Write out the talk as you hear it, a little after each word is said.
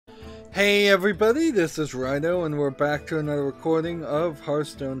Hey everybody, this is Rydo and we're back to another recording of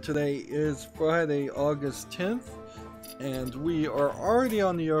Hearthstone. Today is Friday, August 10th, and we are already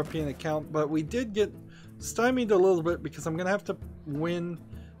on the European account, but we did get stymied a little bit because I'm going to have to win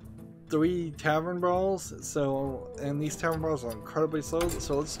 3 Tavern Brawls, and these Tavern Brawls are incredibly slow,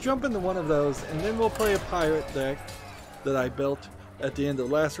 so let's jump into one of those, and then we'll play a pirate deck that I built at the end of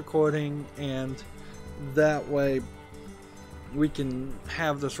the last recording, and that way we can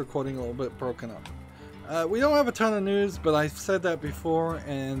have this recording a little bit broken up. We don't have a ton of news, but I've said that before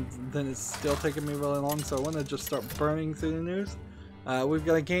and then it's still taking me really long, so I want to just start burning through the news. We've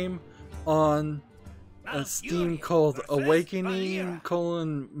got a game on Steam called Awakening: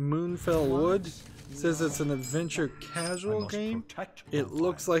 Moonfell Wood. It says it's an adventure casual game. It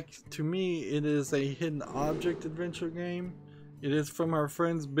looks like, to me, it is a hidden object adventure game. It is from our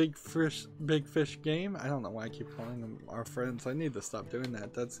friends Big Fish Game. I don't know why I keep calling them our friends. I need to stop doing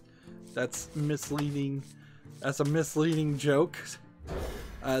that. That's misleading. That's a misleading joke.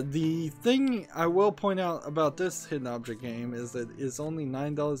 The thing I will point out about this hidden object game is that it's only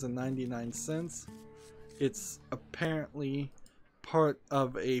 $9.99. It's apparently part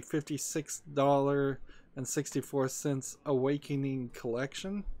of a $56.64 Awakening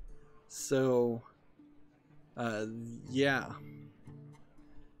collection. So yeah,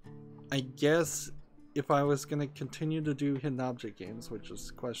 I guess if I was going to continue to do hidden object games, which is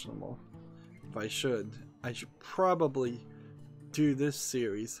questionable if I should probably do this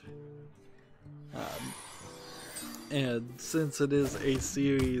series. And since it is a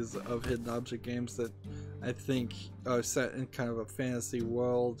series of hidden object games that I think are set in kind of a fantasy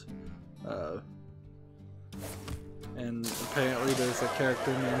world, and apparently there's a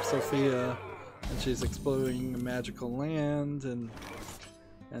character named Sophia, and she's exploring a magical land, and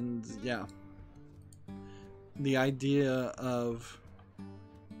yeah, the idea of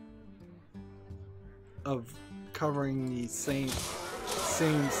covering the same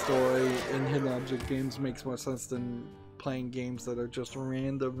story in hidden object games makes more sense than playing games that are just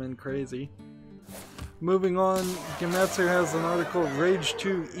random and crazy. Moving on, Gematsu has an article, Rage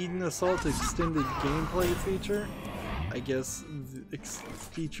 2 Eden Assault extended gameplay feature. I guess the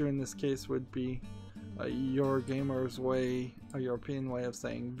feature in this case would be your gamer's way, a European way of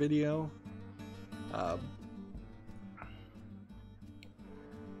saying video.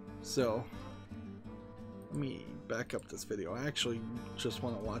 So let me back up this video. I actually just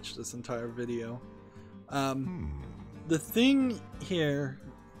want to watch this entire video. The thing here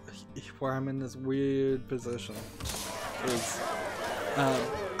where I'm in this weird position is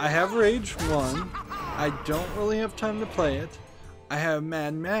I have Rage 1. I don't really have time to play it. I have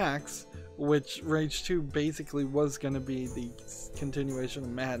Mad Max, which Rage 2 basically was going to be the continuation of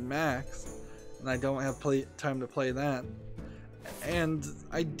Mad Max, and I don't have time to play that. And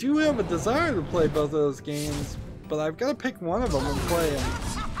I do have a desire to play both of those games, but I've got to pick one of them and play them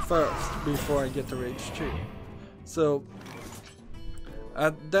first before I get to Rage 2. So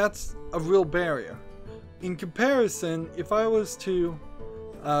that's a real barrier. In comparison, if I was to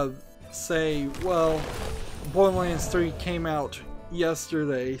say, well, Borderlands 3 came out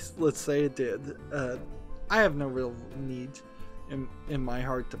yesterday, let's say it did, I have no real need in my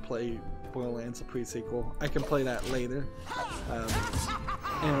heart to play Borderlands, a pre-sequel. I can play that later,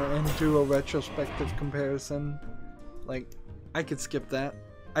 and do a retrospective comparison. Like, I could skip that.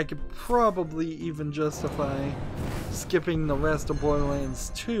 I could probably even justify skipping the rest of Borderlands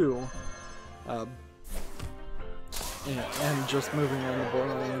 2, and just moving on to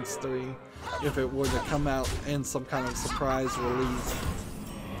Borderlands 3 if it were to come out in some kind of surprise release.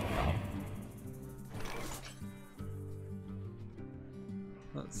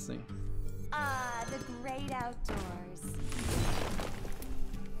 Let's see. Ah, the great outdoors.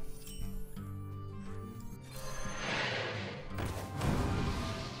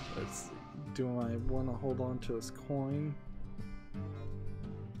 Let's see. Do I want to hold on to this coin?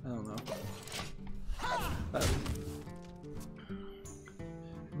 I don't know.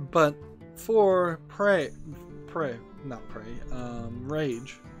 But for Rage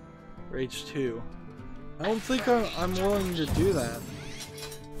 2, I don't think I'm willing to do that.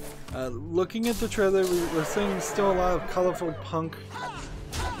 Looking at the trailer, we're seeing still a lot of colorful punk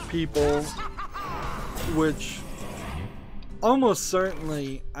people, which almost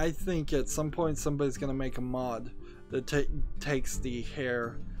certainly, I think at some point somebody's going to make a mod that takes the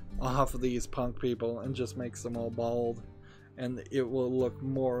hair off of these punk people and just makes them all bald, and it will look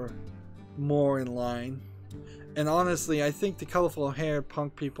more in line. And honestly, I think the colorful haired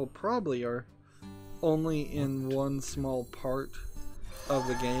punk people probably are only in one small part of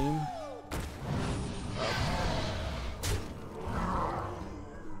the game.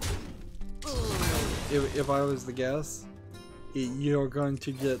 if I was to guess, you're going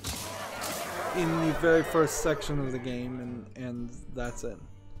to get in the very first section of the game, and that's it.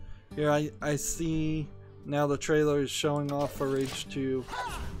 Here I see now the trailer is showing off for Rage 2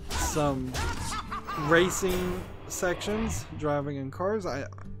 some racing sections, driving in cars. I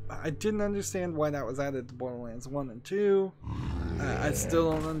didn't understand why that was added to Borderlands 1 and 2. I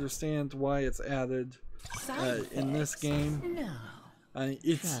still don't understand why it's added in this game.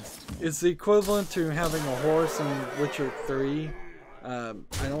 It's the equivalent to having a horse in Witcher 3. I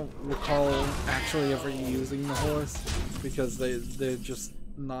don't recall actually ever using the horse because they're just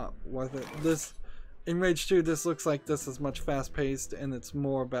not worth it. This in Rage 2, this looks like this is much fast paced, and it's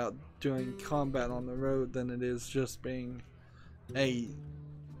more about doing combat on the road than it is just being a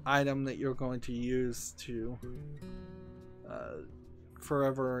item that you're going to use to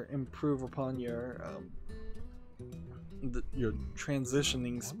forever improve upon your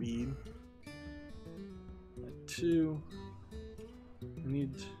transitioning speed. 2. I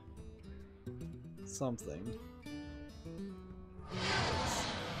need something.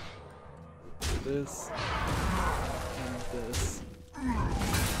 This and this, and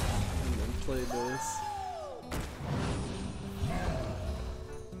then play this.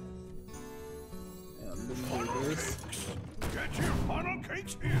 And then do this. Get your funnel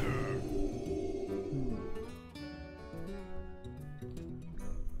cakes here.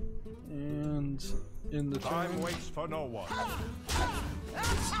 And in the Time turn, waits for no one.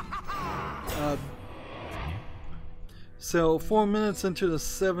 so 4 minutes into the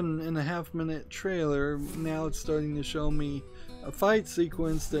 7.5 minute trailer, now it's starting to show me a fight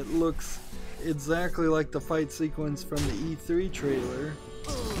sequence that looks exactly like the fight sequence from the E3 trailer.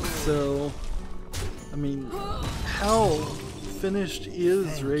 So, I mean, how finished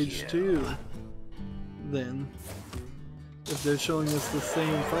is Rage 2 then? If they're showing us the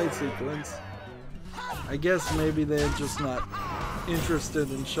same fight sequence. I guess maybe they're just not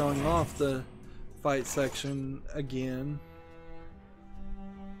interested in showing off the fight section again.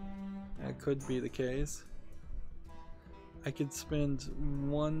 That could be the case. I could spend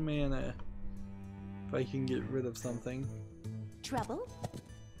 1 mana if I can get rid of something. Trouble?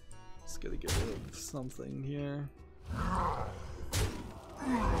 Just gotta get rid of something here.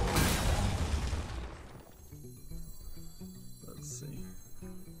 Let's see.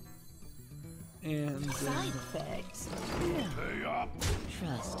 And Side effects? No. Pay up.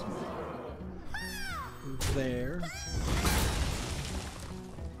 Trust me. there.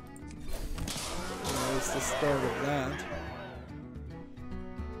 There's the start of that.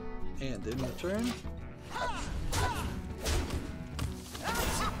 And in return.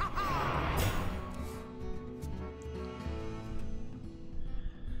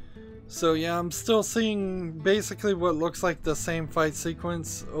 So yeah, I'm still seeing basically what looks like the same fight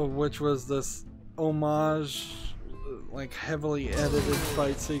sequence, which was this homage, like heavily edited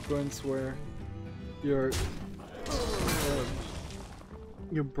fight sequence where you're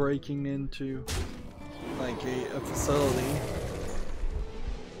breaking into like a facility,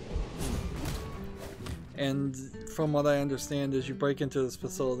 and from what I understand is you break into this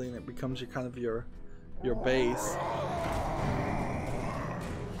facility and it becomes your kind of your base.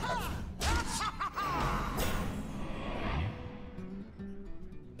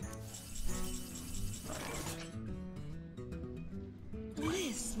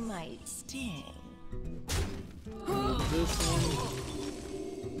 This might sting. This one.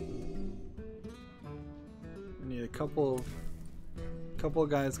 I need a couple of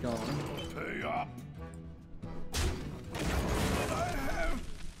guys going. Pay up. I have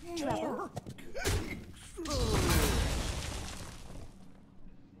more cakes.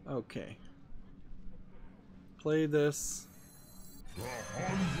 Okay. Play this.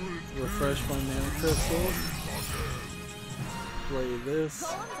 Refresh my mana crystals. Play this.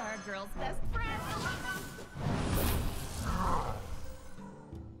 Cones are a girl's best friend.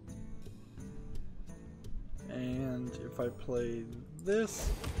 And if I play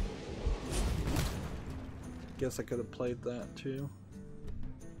this, guess I could have played that too.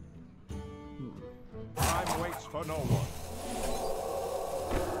 Time waits for no one.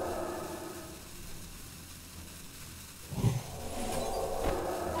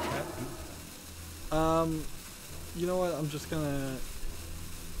 You know what? I'm just gonna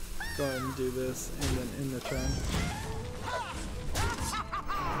go ahead and do this, and then in the turn.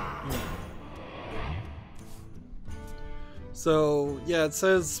 So yeah, it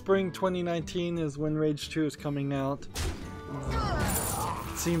says spring 2019 is when Rage 2 is coming out.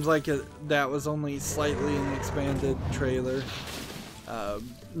 It seems like that was only slightly an expanded trailer.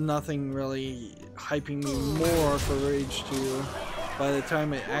 Nothing really hyping me more for Rage 2. by the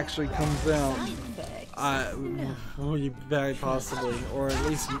time it actually comes out, we very possibly, or at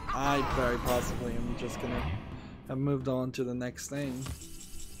least I very possibly am just gonna have moved on to the next thing.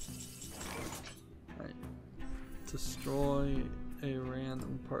 Right. Destroy a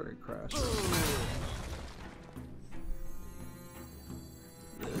random party crasher.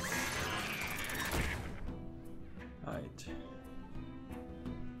 This. Right.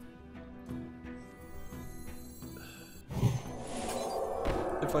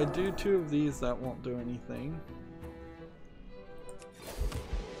 If I do 2 of these, that won't do anything.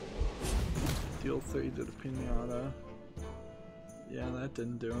 Deal 3 to the pinata. Yeah, that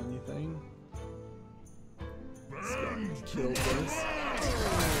didn't do anything. Let's go and kill this.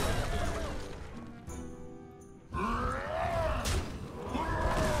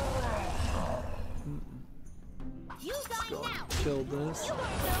 Let's go and kill this.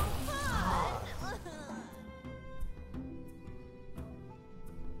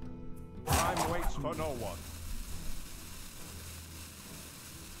 Time waits for no one.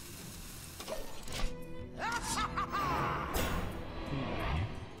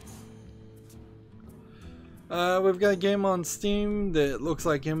 We've got a game on Steam that looks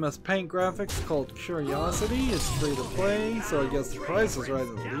like MS Paint graphics called Curiosity. It's free to play, so I guess the price is right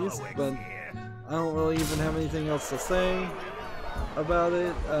at least, but I don't really even have anything else to say about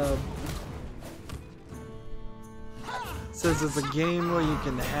it. Says it's a game where you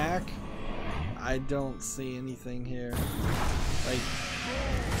can hack. I don't see anything here. Like,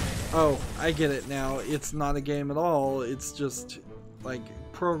 oh, I get it now. It's not a game at all. It's just like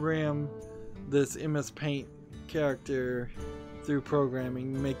program this MS Paint character through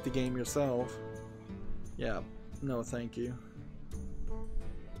programming, make the game yourself. Yeah, no thank you.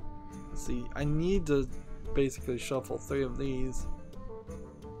 Let's see, I need to basically shuffle 3 of these.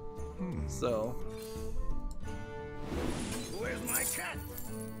 So Where's my cat?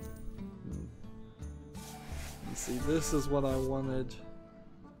 you see, this is what I wanted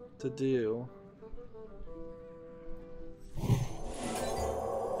to do.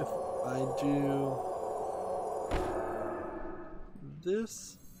 If I do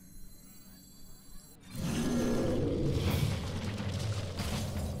this,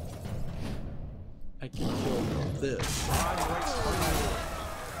 I can kill this.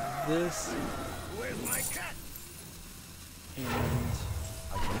 This. Where's my cat? And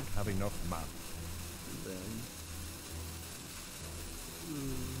I don't have enough mana. then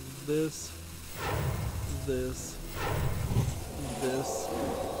this, this, this,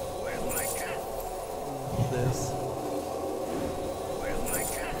 Where's my cat? this. Where's my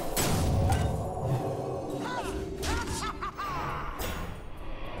cat?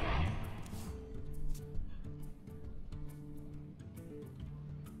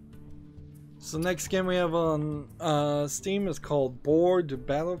 So next game we have on Steam is called Board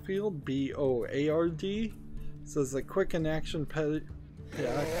Battlefield, B-O-A-R-D. So it's a quick and action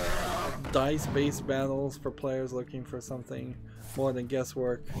dice-based battles for players looking for something more than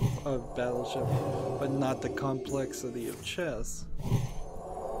guesswork of battleship, but not the complexity of chess.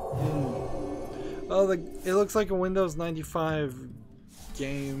 Oh, it looks like a Windows 95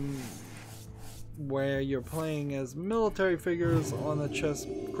 game where you're playing as military figures on a chess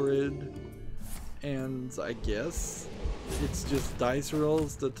grid. And I guess it's just dice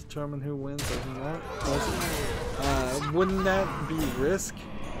rolls that determine who wins or who not. Wouldn't that be Risk?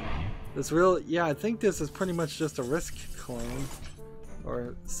 Yeah, I think this is pretty much just a Risk clone,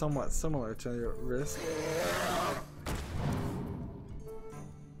 or somewhat similar to Risk.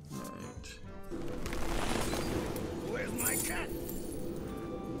 Right. Where's my cat?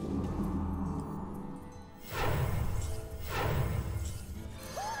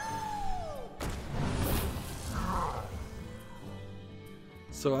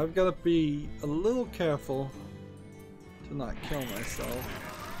 So I've got to be a little careful to not kill myself.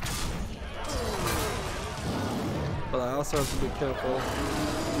 But I also have to be careful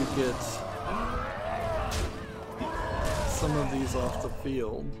to get some of these off the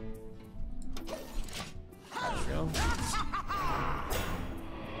field. There we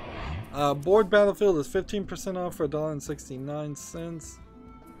go. Board Battlefield is 15% off for $1.69.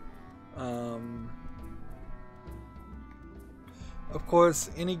 Of course,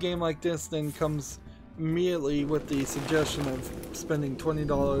 any game like this then comes immediately with the suggestion of spending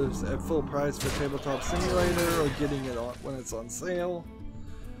 $20 at full price for Tabletop Simulator or getting it on when it's on sale.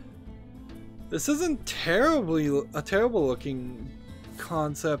 This isn't a terrible looking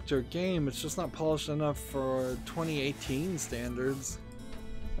concept or game. It's just not polished enough for 2018 standards.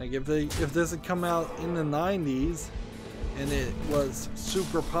 Like if this had come out in the 90s and it was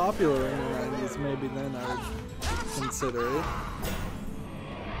super popular in the 90s, maybe then I would consider it.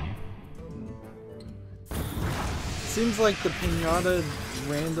 Seems like the pinata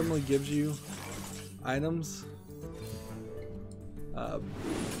randomly gives you items.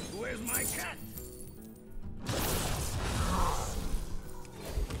 Where's my cat?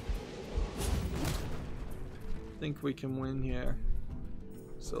 I think we can win here.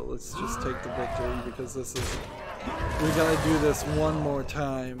 So let's just take the victory because this is... We gotta do this one more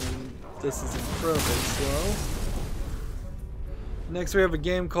time and this is incredibly slow. Next we have a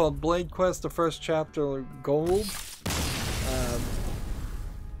game called Blade Quest, the first chapter, Gold.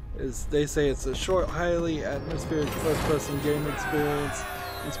 They say it's a short, highly atmospheric first-person game experience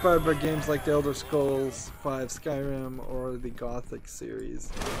inspired by games like the Elder Scrolls V, Skyrim, or the Gothic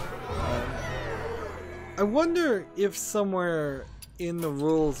series. I wonder if somewhere in the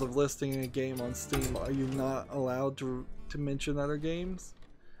rules of listing a game on Steam are you not allowed to mention other games.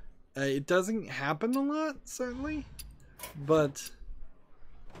 It doesn't happen a lot, certainly, but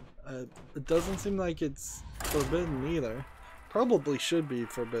it doesn't seem like it's forbidden either. Probably should be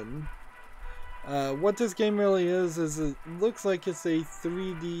forbidden. What this game really is it looks like it's a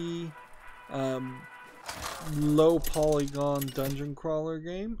 3D low polygon dungeon crawler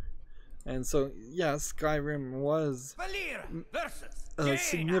game. And so, yeah, Skyrim was a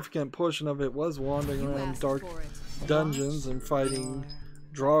significant portion of it was wandering around dark dungeons and fighting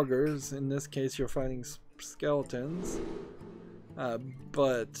draugrs. In this case, you're fighting skeletons.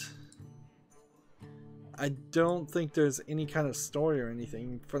 But I don't think there's any kind of story or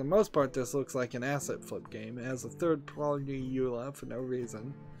anything. For the most part, this looks like an asset flip game. It has a third-party EULA for no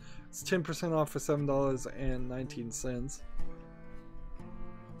reason. It's 10% off for $7.19.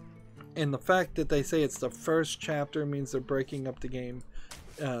 And the fact that they say it's the first chapter means they're breaking up the game,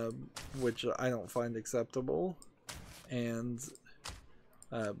 which I don't find acceptable. And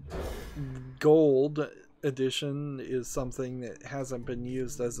Gold Edition is something that hasn't been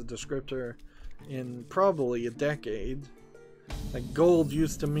used as a descriptor in probably a decade. Like, gold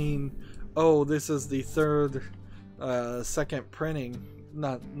used to mean, oh, this is the second printing,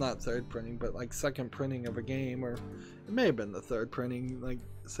 not third printing, but like second printing of a game, or it may have been the third printing. Like,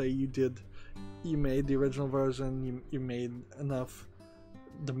 say you made the original version, you made enough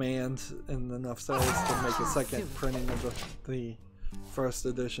demand and enough sales to make a second printing of the first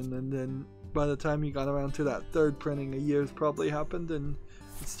edition, and then by the time you got around to that third printing, a year's probably happened, and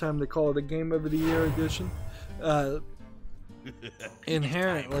it's time to call it a Game of the Year edition.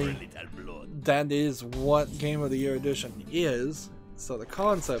 Inherently, that is what Game of the Year edition is, so the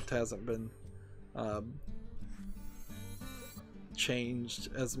concept hasn't been changed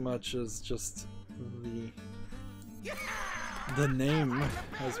as much as just the name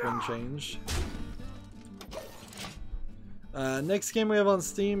has been changed. Next game we have on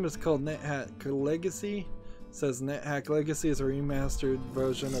Steam is called NetHack Legacy. It says NetHack Legacy is a remastered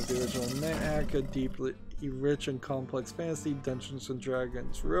version of the original NetHack, a deeply rich and complex fantasy Dungeons and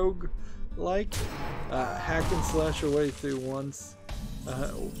Dragons rogue-like. Hack and slash your way through once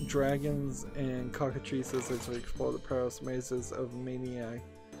dragons and cockatrices as we explore the perilous mazes of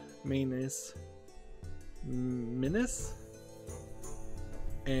Minas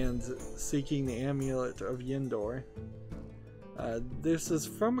and seeking the amulet of Yendor. This is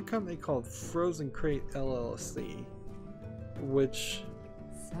from a company called Frozen Crate LLC, which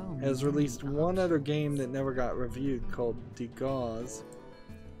has released one other game that never got reviewed called Degauss,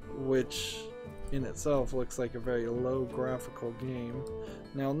 which in itself looks like a very low graphical game.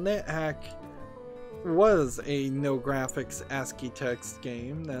 Now, NetHack was a no graphics ASCII text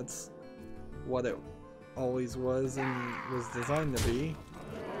game. That's what it always was and was designed to be.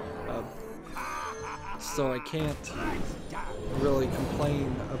 So I can't really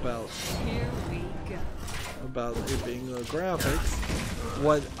complain about it being low graphics.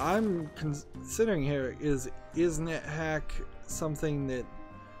 What I'm considering here is NetHack something that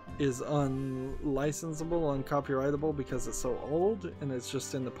is unlicensable, uncopyrightable because it's so old and it's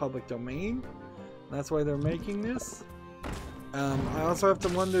just in the public domain? That's why they're making this? I also have to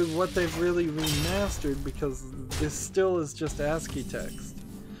wonder what they've really remastered, because this still is just ASCII text.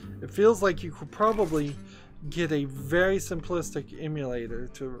 It feels like you could probably get a very simplistic emulator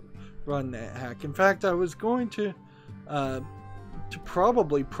to run NetHack. In fact, I was going to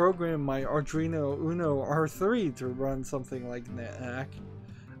probably program my Arduino Uno R3 to run something like NetHack,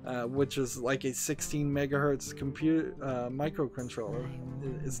 which is like a 16 megahertz computer microcontroller.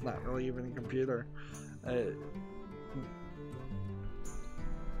 It's not really even a computer.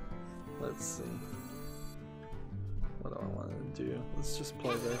 Let's see. What do I want to do? Let's just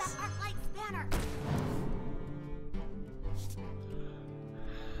play this.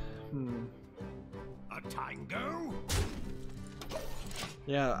 A tango?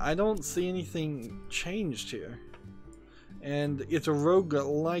 Yeah, I don't see anything changed here. And it's a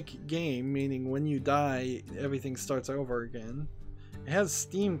roguelike game, meaning when you die, everything starts over again. It has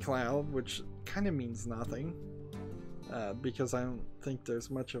Steam Cloud, which kind of means nothing, because I don't think there's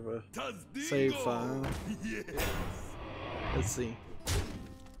much of a save file. Yes. Let's see.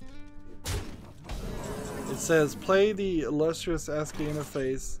 It says, play the illustrious ASCII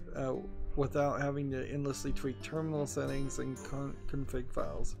interface without having to endlessly tweak terminal settings and config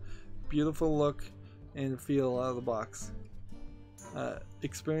files. Beautiful look and feel out of the box.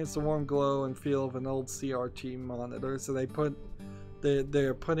 Experience the warm glow and feel of an old CRT monitor. So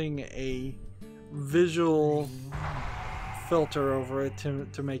they're putting a visual filter over it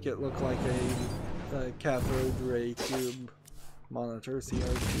to make it look like a cathode ray tube monitor,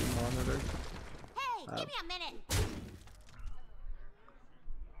 CRT monitor. Hey, give me a minute.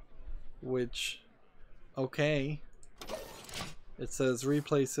 Which, okay. It says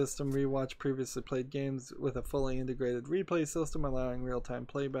replay system, rewatch previously played games with a fully integrated replay system, allowing real-time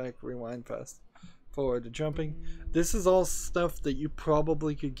playback, rewind, fast forward to jumping. This is all stuff that you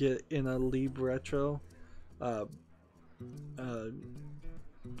probably could get in a Lib Retro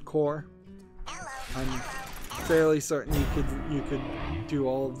core. I'm fairly certain you could do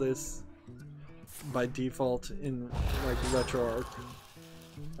all of this by default in like RetroArch.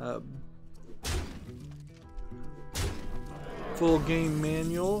 Full game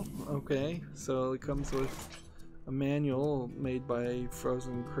manual. Okay, so it comes with a manual made by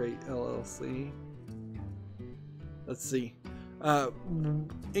Frozen Crate LLC. Let's see.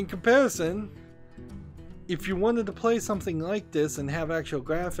 In comparison, if you wanted to play something like this and have actual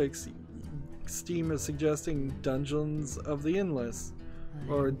graphics, Steam is suggesting Dungeons of the Endless,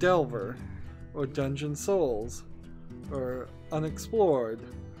 or Delver, or Dungeon Souls, or Unexplored,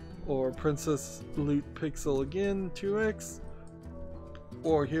 or Princess Loot Pixel Again 2X,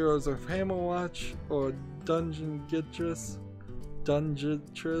 or Heroes of Hammerwatch, or Dungeontris,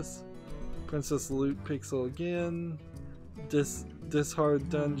 Princess Loot Pixel Again, Dishard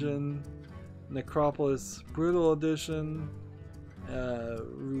Dungeon, Necropolis Brutal Edition,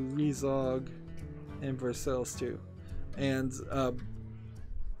 Rezog, and Versailles 2. And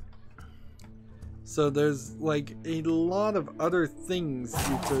so there's like a lot of other things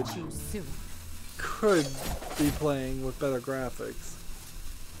you could be playing with better graphics,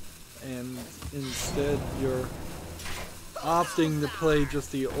 and instead you're opting to play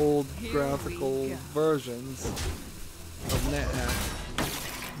just the old graphical versions of NetHack.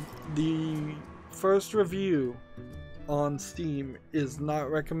 The first review on Steam is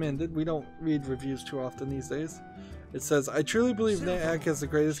not recommended. We don't read reviews too often these days. It says, I truly believe NetHack is the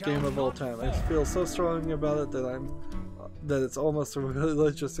greatest game of all time. I feel so strongly about it that it's almost a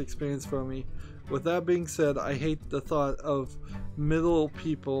religious experience for me. With that being said, I hate the thought of middle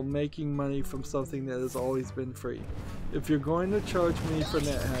people making money from something that has always been free. If you're going to charge me for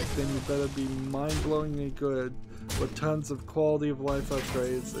NetHack, then you better be mind-blowingly good with tons of quality of life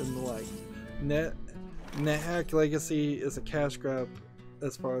upgrades and the like. NetHack Legacy is a cash grab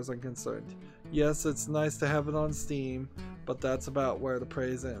as far as I'm concerned. Yes, it's nice to have it on Steam, but that's about where the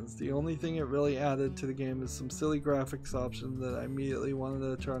praise ends. The only thing it really added to the game is some silly graphics options that I immediately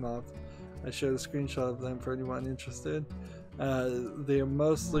wanted to turn off. I showed a screenshot of them for anyone interested. They are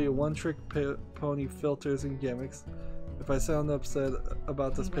mostly one-trick pony filters and gimmicks. If I sound upset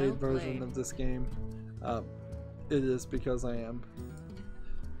about this paid version of this game, it is because I am.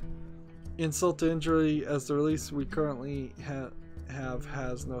 Insult to injury, as the release we currently have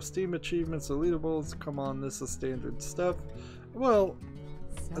has no Steam achievements or leaderboards. Come on, this is standard stuff. Well,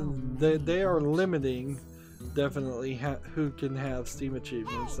 they are limiting definitely who can have Steam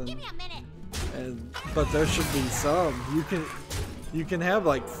achievements, Hey, give me a minute. but there should be some. You can have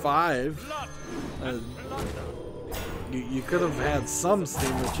like 5. You could have had some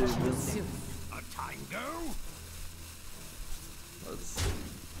Steam achievements. A tango?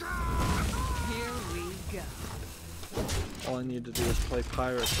 Here we go. All I need to do is play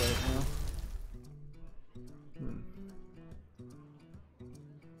pirates right now.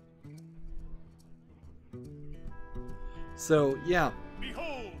 So yeah.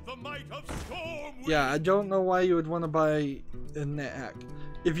 Behold the might of storm. Yeah, I don't know why you would want to buy a NetHack.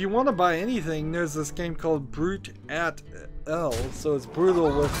 If you want to buy anything, there's this game called Brute at L, so it's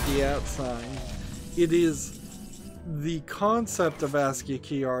brutal with the at sign. It is the concept of ASCII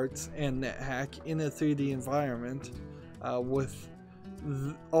key arts and NetHack in a 3D environment, with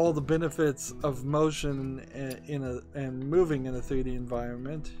all the benefits of motion and moving in a 3D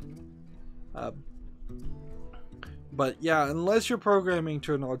environment. But yeah, unless you're programming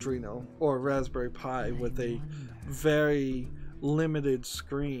to an Arduino or a Raspberry Pi with a very limited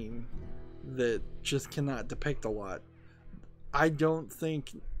screen that just cannot depict a lot, I don't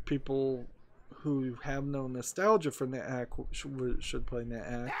think people who have no nostalgia for NetHack should play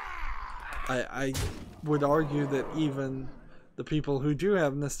NetHack. I would argue that even the people who do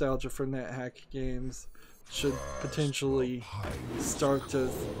have nostalgia for NetHack games should potentially start to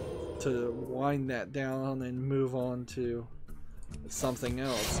wind that down and move on to something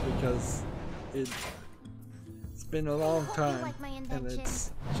else, because it's been a long time and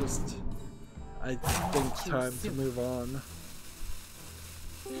it's just, I think, time to move on.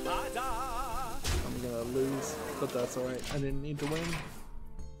 I'm gonna lose, but that's alright. I didn't need to win.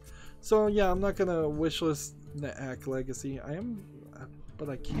 So yeah, I'm not gonna wishlist NetHack Legacy. I am, but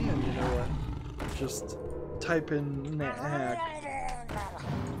I can, you know what? Just type in NetHack.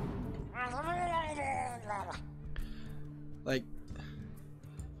 Like,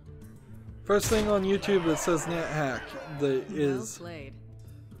 first thing on YouTube that says NetHack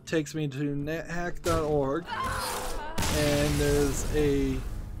takes me to nethack.org, and there's a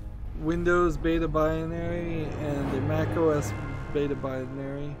Windows beta binary and a Mac OS beta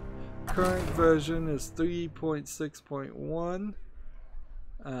binary. Current version is 3.6.1.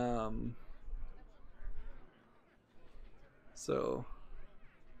 So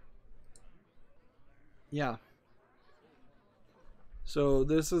yeah. So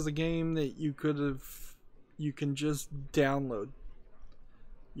this is a game that you can just download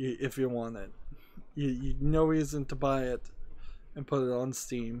if you want it. You no reason to buy it and put it on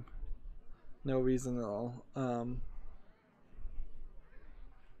Steam. No reason at all.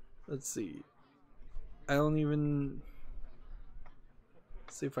 Let's see. I don't even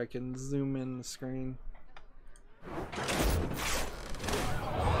see if I can zoom in the screen.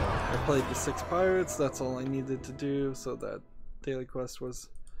 I played the 6 pirates. That's all I needed to do. So that daily quest was,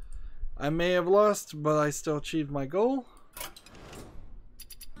 I may have lost, but I still achieved my goal.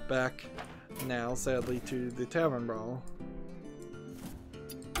 Back now, sadly, to the tavern brawl.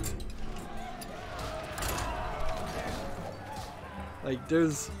 Like,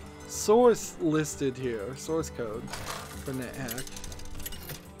 there's source listed here, source code for NetHack.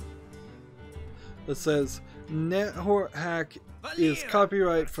 It says NetHack is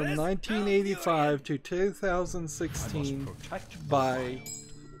copyright from 1985 to 2016 by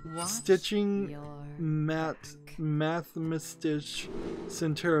Stitching Mathemistich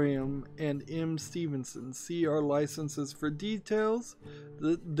Centurium and M. Stevenson. See our licenses for details.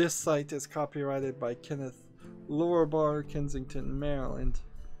 This site is copyrighted by Kenneth Lorbar, Kensington, Maryland,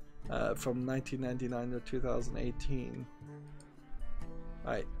 from 1999 to 2018.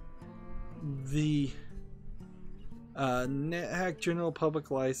 Alright. The NetHack General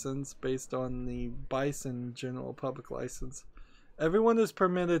Public License, based on the Bison General Public License. Everyone is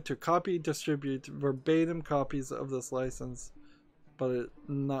permitted to copy, distribute verbatim copies of this license, but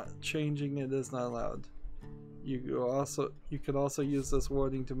not changing it is not allowed. You can also use this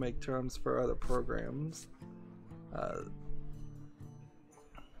wording to make terms for other programs.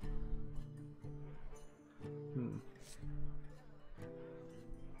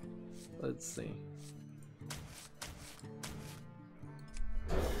 Let's see.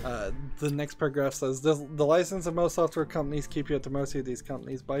 The next paragraph says, the license of most software companies keep you at the mercy of these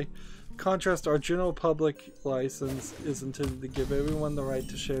companies. By contrast, our general public license is intended to give everyone the right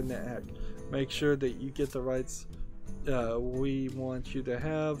to share NetHack. Make sure that you get the rights we want you to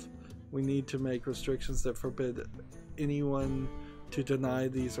have. We need to make restrictions that forbid anyone to deny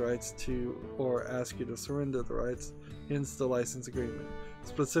these rights to or ask you to surrender the rights, hence the license agreement.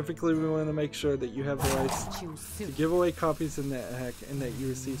 Specifically, we want to make sure that you have the rights to give away copies of NetHack and that you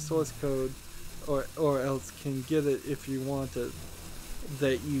receive source code or else can get it if you want it.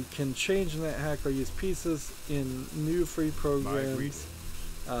 That you can change NetHack or use pieces in new free programs.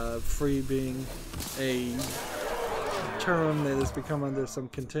 Free being a term that has become under some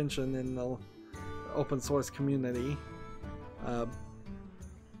contention in the open source community.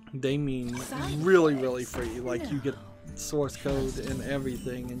 They mean really, really free. Like, you get source code and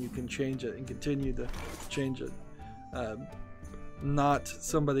everything, and you can change it and continue to change it. Not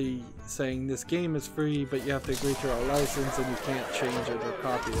somebody saying this game is free, but you have to agree to our license and you can't change it or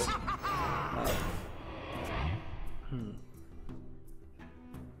copy it.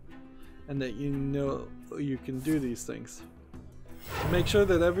 And that you know you can do these things. To make sure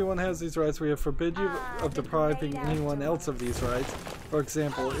that everyone has these rights, we have forbid you of depriving anyone else of these rights. For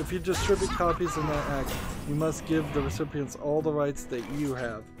example, if you distribute copies of NetHack, you must give the recipients all the rights that you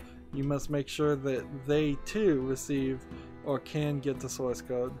have. You must make sure that they too receive or can get the source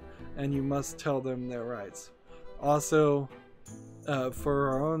code, and you must tell them their rights. Also, for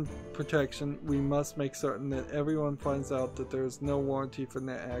our own protection, we must make certain that everyone finds out that there is no warranty for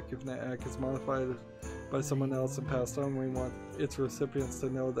NetHack if NetHack is modified by someone else and passed on. We want its recipients to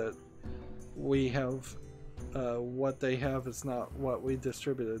know that we have what they have is not what we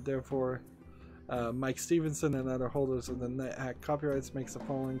distributed. Therefore, Mike Stevenson and other holders of the NetHack copyrights makes the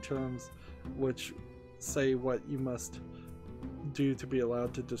following terms, which say what you must do to be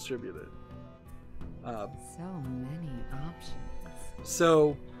allowed to distribute it. So many options.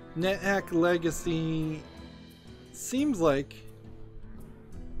 So, NetHack Legacy seems like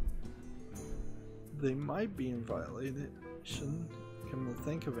they might be in violation, come to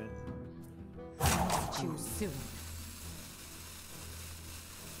think of it. Too soon.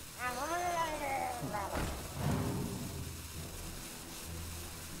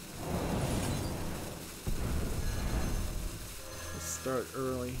 Let's start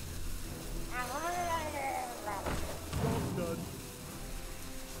early. Done.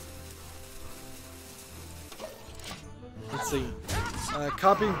 Let's see.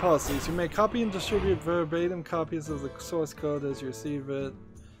 Copying policies. You may copy and distribute verbatim copies of the source code as you receive it.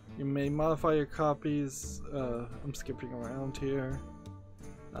 You may modify your copies. I'm skipping around here.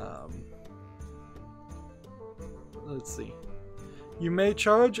 Let's see. You may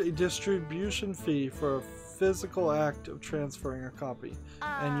charge a distribution fee for a physical act of transferring a copy.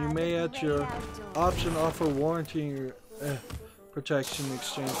 And you may at your option offer warranty protection in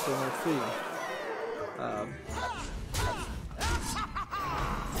exchange for no fee.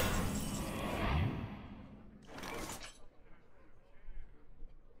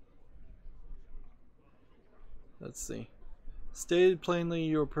 Let's see. Stated plainly,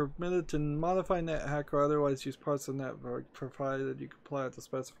 you are permitted to modify NetHack or otherwise use parts of the network provided you comply with the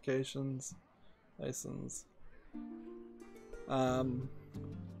specifications. License. I wonder.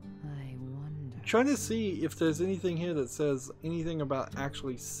 Trying to see if there's anything here that says anything about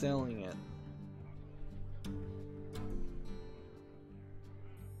actually selling it.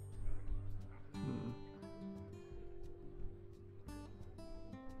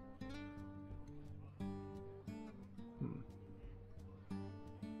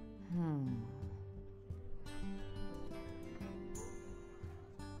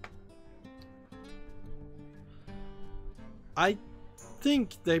 I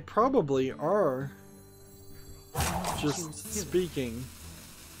think they probably are just speaking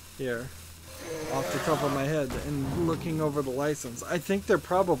here off the top of my head and looking over the license. I think they're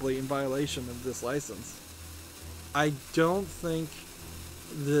probably in violation of this license. I don't think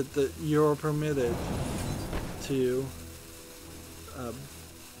that you're permitted to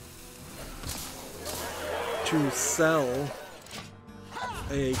sell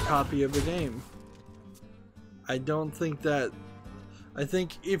a copy of the game. I don't think that. I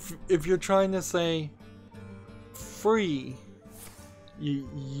think if you're trying to say free,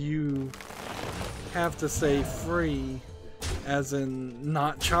 you have to say free as in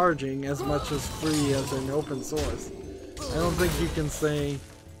not charging as much as free as in open source. I don't think you can say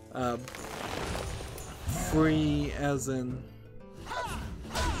free as in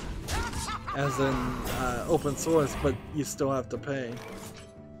open source, but you still have to pay.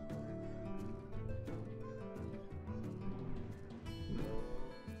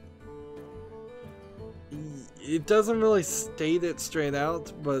 It doesn't really state it straight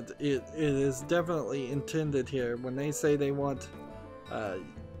out, but it is definitely intended here. When they say they want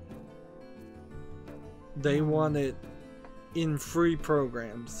it in free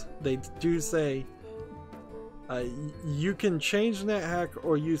programs, they do say you can change NetHack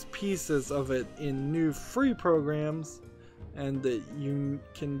or use pieces of it in new free programs, and that you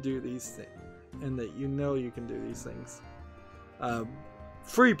can do these things, and that you know you can do these things.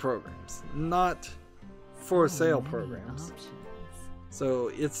 Free programs, not for sale programs. So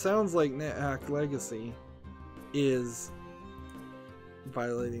it sounds like NetHack Legacy is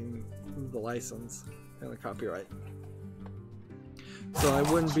violating the license and the copyright. So I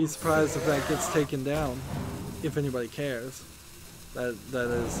wouldn't be surprised if that gets taken down, if anybody cares. That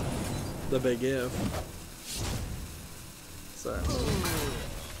is the big if. So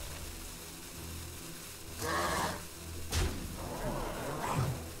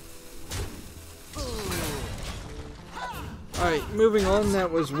alright, moving on.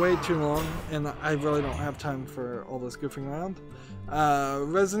 That was way too long, and I really don't have time for all this goofing around.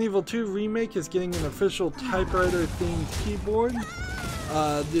 Resident Evil 2 Remake is getting an official typewriter-themed keyboard.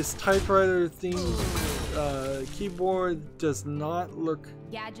 This typewriter-themed keyboard does not look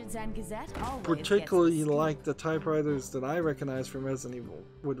Gadgets and Gazette particularly like the typewriters that I recognize from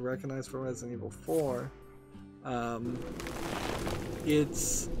would recognize from Resident Evil 4.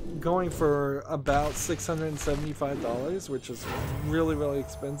 It's going for about $675, which is really, really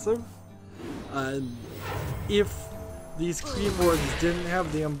expensive. If these keyboards didn't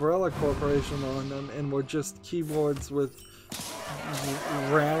have the Umbrella Corporation on them and were just keyboards with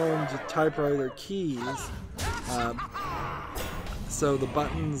round typewriter keys. So the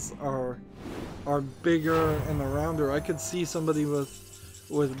buttons are bigger and they're rounder. I could see somebody with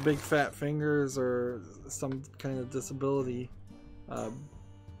big fat fingers or some kind of disability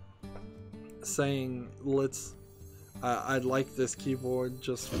saying, I'd like this keyboard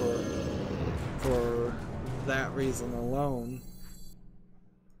just for that reason alone.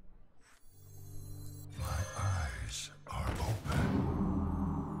 My eyes are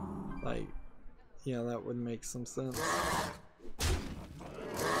open. Like, yeah, that would make some sense.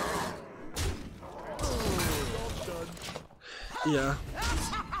 Yeah,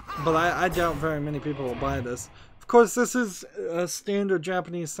 but I doubt very many people will buy this. Of course, this is a standard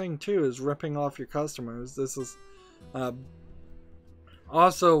Japanese thing too, is ripping off your customers. This is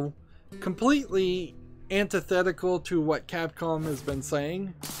also completely antithetical to what Capcom has been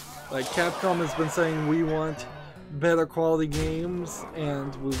saying. Like, Capcom has been saying we want better quality games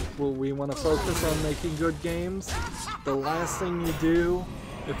and we want to focus on making good games. The last thing you do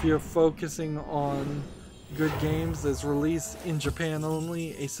if you're focusing on good games is release in Japan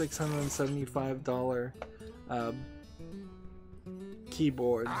only a $675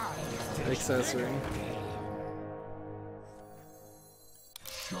 keyboard accessory.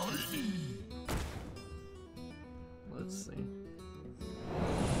 Let's see.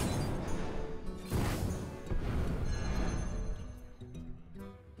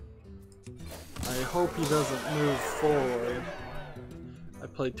 I hope he doesn't move forward. I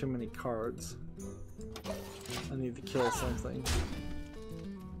played too many cards. I need to kill something.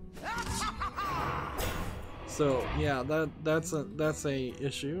 So yeah, that's a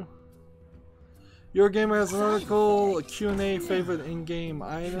issue. Your Gamer has an article, a Q&A, favorite in-game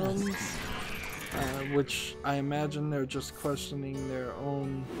items, which I imagine they're just questioning their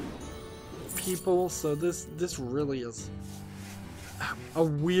own people. So this really is a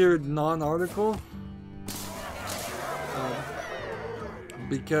weird non-article,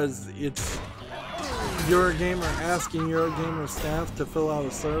 because it's Your Gamer asking Your Gamer staff to fill out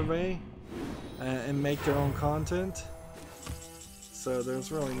a survey and make their own content. So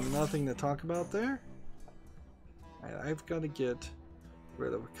there's really nothing to talk about there. I've got to get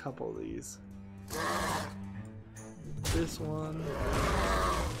rid of a couple of these. This one,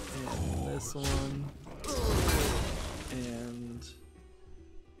 and this one, and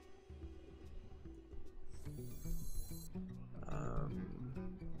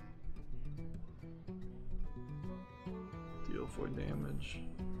deal 4 damage.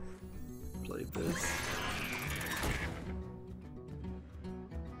 Play this.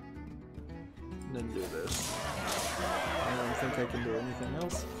 Then do this. I don't think I can do anything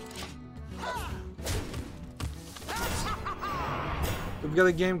else. We've got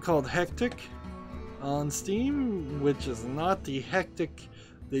a game called Hectic on Steam, which is not the Hectic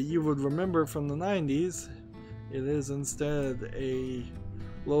that you would remember from the 90s. It is instead a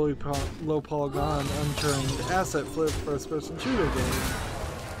low polygon, untrained asset flip first-person shooter game.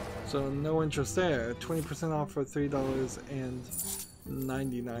 So no interest there. 20% off for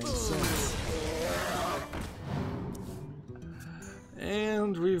 $3.99.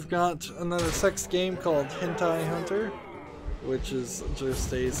 And we've got another sex game called Hentai Hunter, which is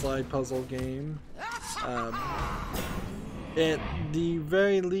just a slide puzzle game. At the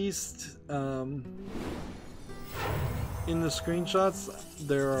very least, in the screenshots,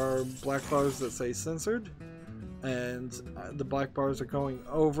 there are black bars that say censored, and the black bars are going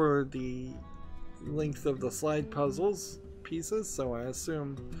over the length of the slide puzzles pieces, so I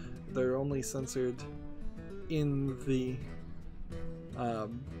assume they're only censored in the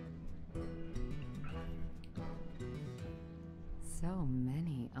so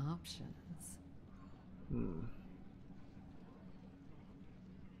many options.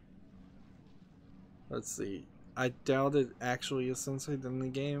 Let's see. I doubt it actually is censored in the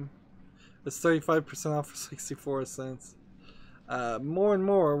game. It's 35% off for 64 cents. More and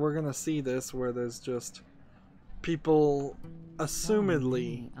more we're gonna see this where there's just people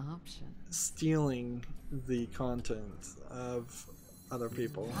assumedly stealing the content of other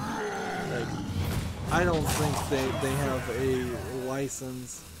people. Like, I don't think they have a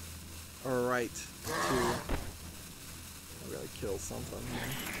license or right to... I gotta kill something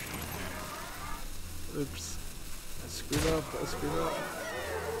here. Oops. I screwed up.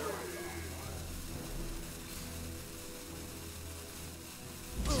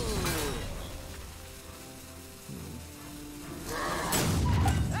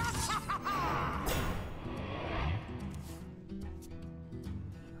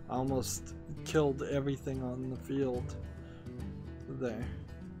 I almost killed everything on the field there.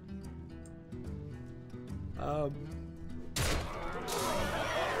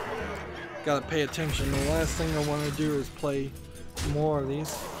 Gotta pay attention. The last thing I want to do is play more of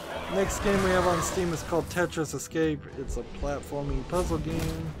these. Next game we have on Steam is called Tetris Escape. It's a platforming puzzle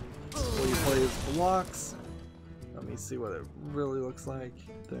game where you play as blocks. Let me see what it really looks like.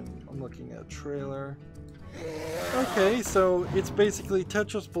 Then I'm looking at a trailer. Okay, so it's basically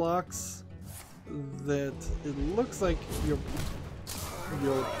Tetris blocks that it looks like you're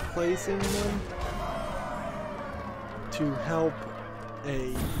placing them to help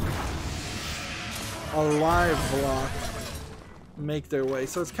a live block make their way.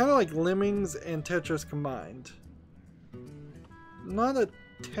 So it's kind of like Lemmings and Tetris combined. Not a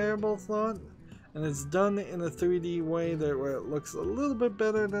terrible thought, and it's done in a 3D way where it looks a little bit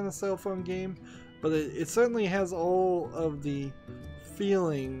better than a cell phone game, but it certainly has all of the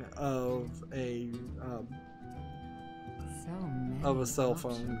feeling of a cell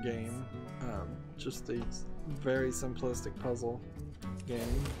phone game. Just a very simplistic puzzle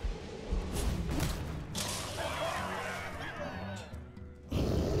game.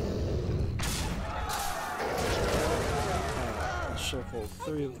 Shuffle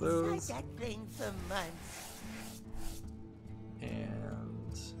 3 of those.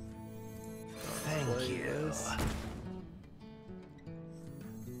 And thank you. This.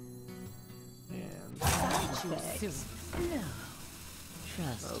 And No.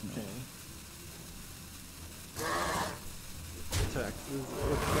 Trust okay. me. Attack with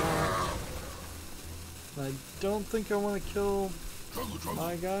that. I don't think I want to kill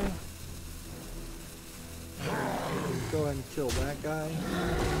my guy. Go ahead and kill that guy.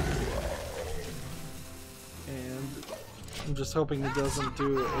 And I'm just hoping it doesn't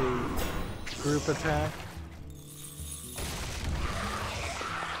do a group attack.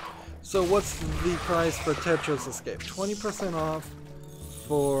 So what's the price for Tetris Escape? 20% off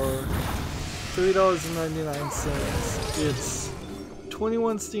for $3.99. It's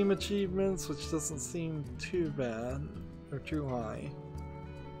 21 Steam achievements, which doesn't seem too bad or too high.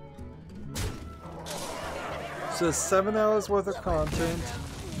 So 7 hours worth of content.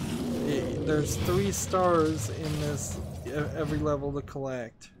 There's 3 stars in this every level to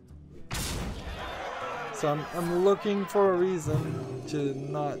collect. So I'm looking for a reason to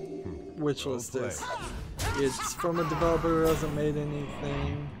not wishlist this. It's from a developer who hasn't made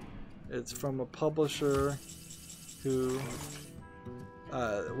anything. It's from a publisher who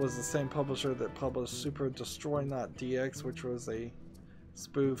was the same publisher that published Super Destroy Not DX, which was a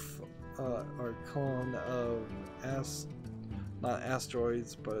spoof or clone of not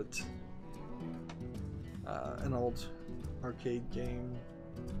Asteroids, but an old arcade game.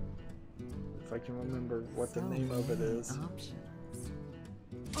 If I can remember what the name of it is.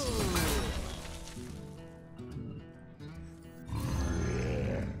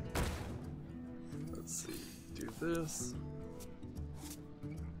 Let's see. Do this.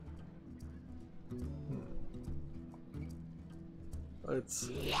 Let's.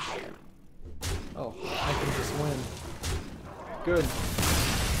 Oh, I can just win. Good.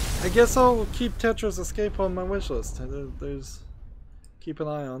 I guess I'll keep Tetris Escape on my wish list. Keep an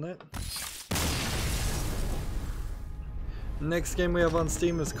eye on it. Next game we have on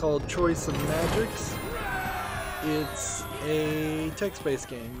Steam is called Choice of Magics. It's a text-based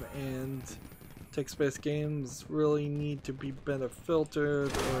game, and text-based games really need to be better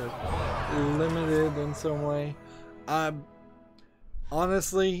filtered or limited in some way.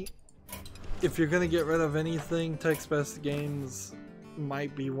 Honestly, if you're gonna get rid of anything, text-based games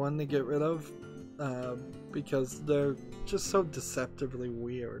might be one to get rid of, because they're just so deceptively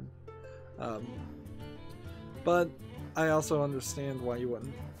weird. But I also understand why you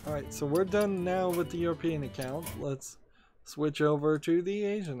wouldn't. Alright, so we're done now with the European account. Let's switch over to the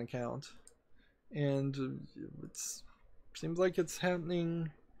Asian account. And it seems like it's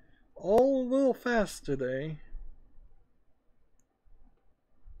happening all a little fast today.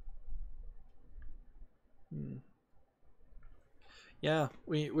 Yeah,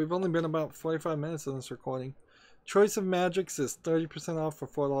 we've only been about 45 minutes in this recording. Choice of Magics is 30% off for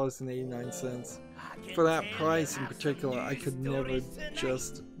 $4.89. For that price in particular, I could never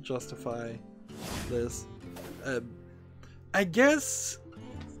just justify this. I guess,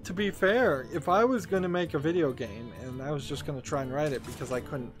 to be fair, if I was going to make a video game and I was just going to try and write it because I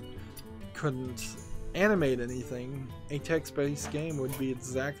couldn't animate anything, a text-based game would be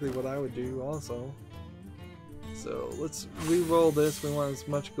exactly what I would do also. So let's re-roll this. We want as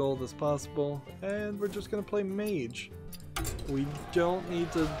much gold as possible, and we're just going to play Mage. We don't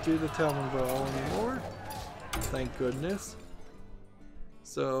need to do the Tavern Brawl anymore, thank goodness.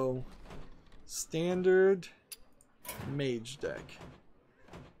 So standard mage deck,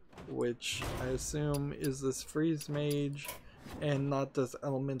 which I assume is this freeze mage and not this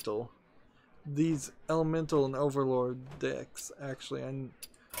elemental. These elemental and overlord decks, actually, I'm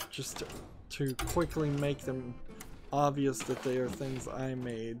just to quickly make them obvious that they are things I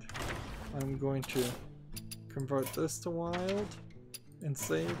made, I'm going to convert this to wild and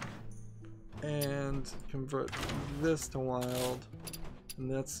save, and convert this to wild, and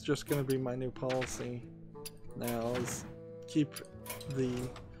that's just going to be my new policy now, is keep the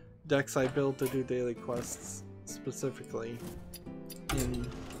decks I build to do daily quests specifically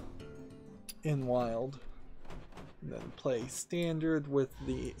in wild, and then play standard with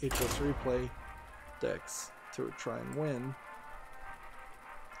the HS replay decks to try and win.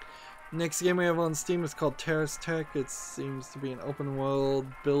 Next game we have on Steam is called Terrace Tech. It seems to be an open world,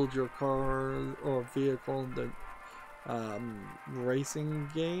 build your car or vehicle, racing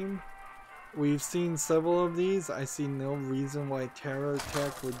game. We've seen several of these. I see no reason why Terrace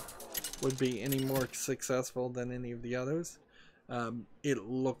Tech would be any more successful than any of the others. It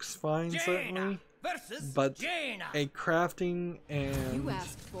looks fine, certainly, but a crafting and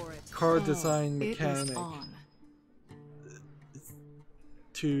car design mechanic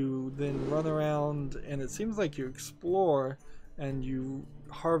to then run around, and it seems like you explore and you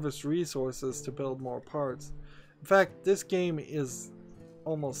harvest resources to build more parts. In fact, this game is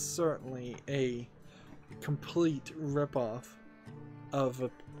almost certainly a complete ripoff of a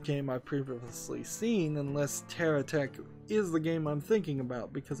game I've previously seen, unless Terra Tech is the game I'm thinking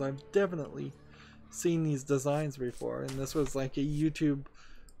about, because I've definitely seen these designs before, and this was like a YouTube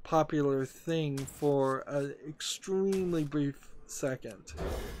popular thing for an extremely brief second,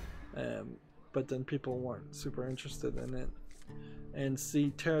 but then people weren't super interested in it. And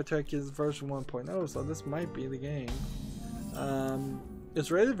see, Terra Tech is version 1.0, so this might be the game.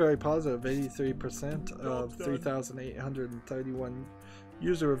 It's rated very positive, 83% of 3,831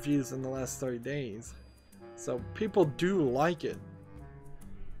 user reviews in the last 30 days. So people do like it.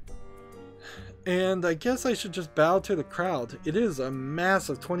 And I guess I should just bow to the crowd. It is a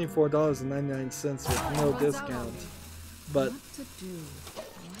massive $24.99 with no discount. But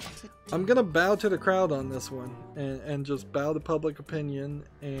I'm gonna bow to the crowd on this one and just bow to public opinion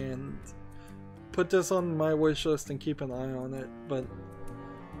and put this on my wish list and keep an eye on it. But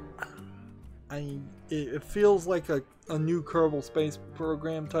it feels like a new Kerbal Space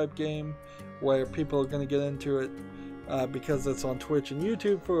Program type game where people are going to get into it because it's on Twitch and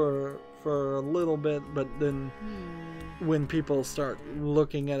YouTube for a little bit, but then when people start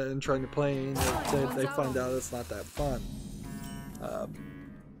looking at it and trying to play, they find out it's not that fun.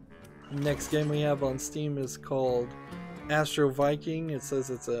 Next game we have on Steam is called Astro Viking. It says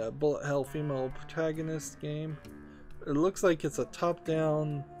it's a bullet hell female protagonist game. It looks like it's a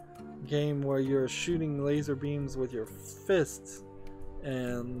top-down game where you're shooting laser beams with your fists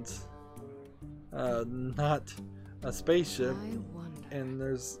and not a spaceship, and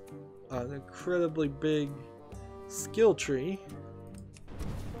there's an incredibly big skill tree,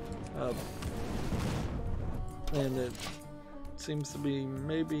 and it seems to be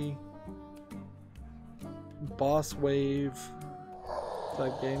maybe boss wave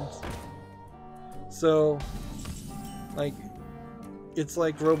type games. So like, it's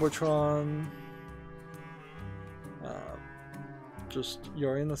like Robotron, just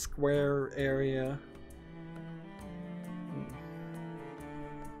you're in a square area.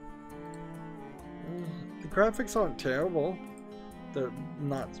 The graphics aren't terrible. They're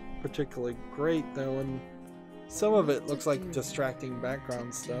not particularly great though, and some of it looks like distracting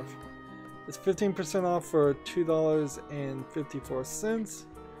background stuff. It's 15% off for $2.54.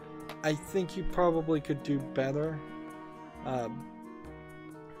 I think you probably could do better. I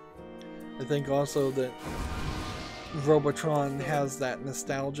think also that Robotron has that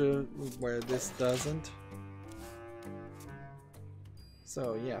nostalgia where this doesn't.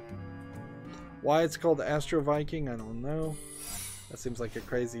 So yeah. Why it's called Astro Viking, I don't know. That seems like a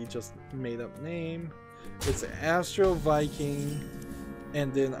crazy just made up name. It's Astro Viking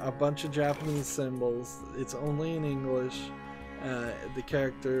and then a bunch of Japanese symbols. It's only in English. The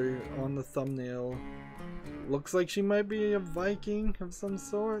character on the thumbnail looks like she might be a Viking of some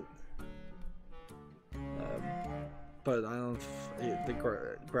sort. But I don't.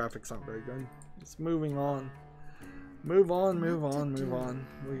 The graphics aren't very good. It's moving on. Move on, move on, move on.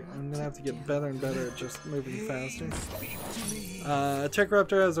 I'm gonna have to get better and better at just moving faster. Tech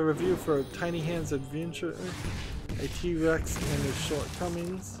Raptor has a review for Tiny Hands Adventure, a T-Rex and his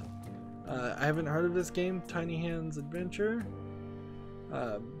shortcomings. I haven't heard of this game, Tiny Hands Adventure.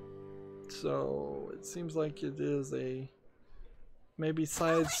 So it seems like it is a maybe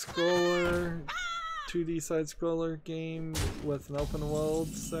side scroller, 2D side scroller game with an open world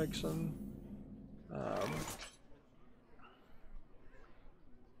section.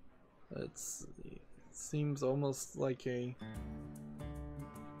 It seems almost like a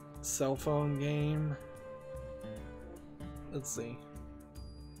cell phone game. Let's see.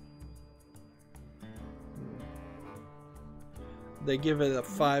 They give it a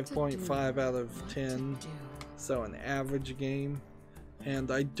 5.5 out of 10, so an average game.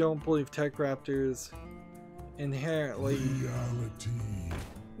 And I don't believe Tech Raptor is inherently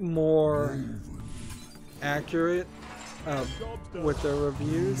more accurate with their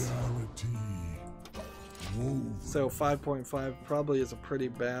reviews. So 5.5 probably is a pretty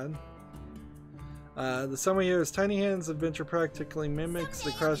bad. The summary here is Tiny Hands Adventure practically mimics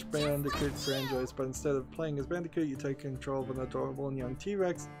the Crash Bandicoot franchise, but instead of playing as Bandicoot, you take control of an adorable and young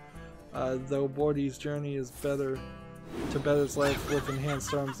T-Rex. Though Bordy's journey is better's life with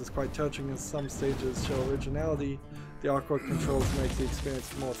enhanced arms is quite touching, and some stages show originality, the awkward controls make the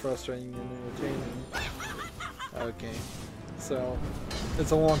experience more frustrating and entertaining. Okay, so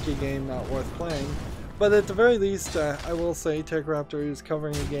it's a wonky game, not worth playing. But at the very least, I will say Tech Raptor is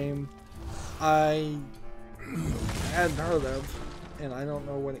covering a game I hadn't heard of, and I don't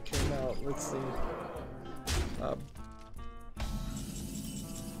know when it came out. Let's see.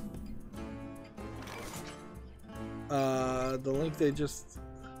 The link they just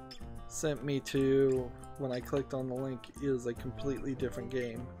sent me to when I clicked on the link is a completely different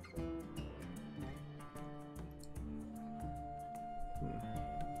game.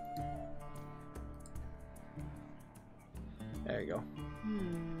 There you go.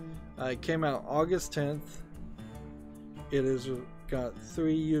 It came out August 10th. It has got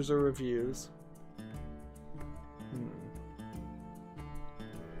 3 user reviews.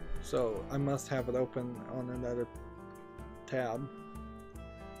 So I must have it open on another tab.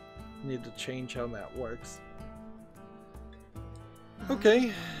 Need to change how that works.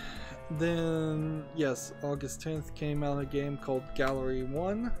 Okay. Then, yes, August 10th came out a game called Gallery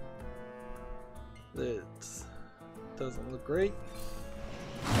 1. It doesn't look great.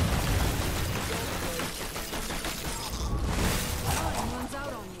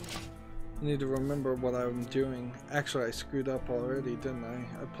 I need to remember what I'm doing. Actually, I screwed up already, didn't I?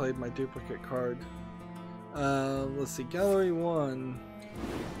 I played my duplicate card. Let's see. Gallery 1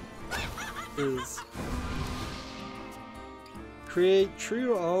 is create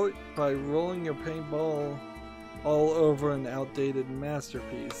true art by rolling your paintball all over an outdated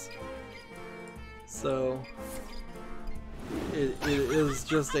masterpiece. So it is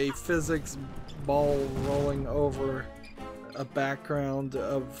just a physics ball rolling over a background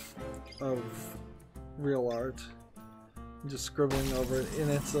of real art. I'm just scribbling over it, and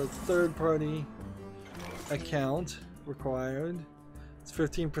it's a third-party account required. It's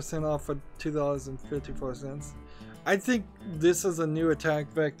 15% off for $2.54. I think this is a new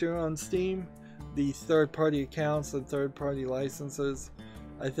attack vector on Steam. The third-party accounts and third-party licenses.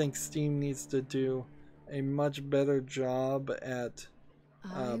 I think Steam needs to do a much better job at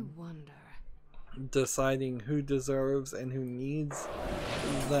deciding who deserves and who needs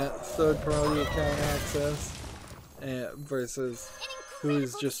that third-party account access, versus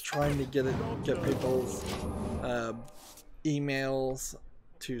who's just trying to get people's emails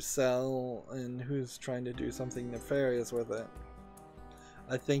to sell, and who's trying to do something nefarious with it.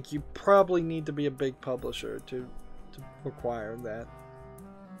 I think you probably need to be a big publisher to require that.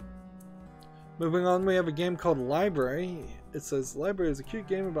 Moving on, we have a game called Library. It says, Library is a cute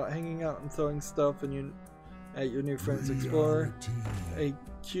game about hanging out and throwing stuff at your new friend's Explorer. A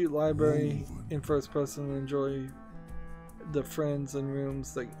cute library in first person to enjoy the friends and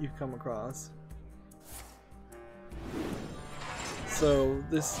rooms that you come across. So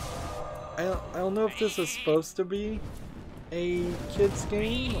this, I don't know if this is supposed to be a kids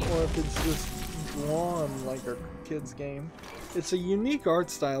game or if it's just drawn like a kids game. It's a unique art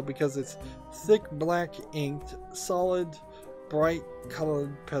style because it's thick black inked, solid, bright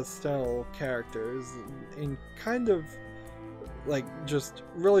colored pastel characters in kind of like just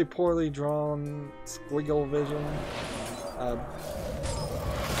really poorly drawn squiggle vision.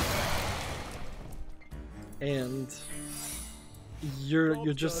 And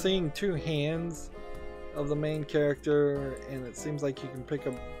you're just seeing two hands of the main character, and it seems like you can pick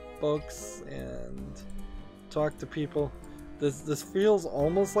up books and talk to people. This feels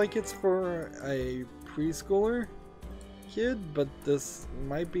almost like it's for a preschooler kid, but this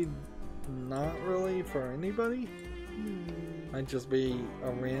might be not really for anybody. Might just be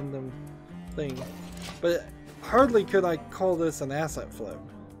a random thing. But hardly could I call this an asset flip.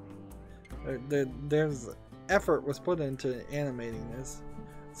 There's effort was put into animating this.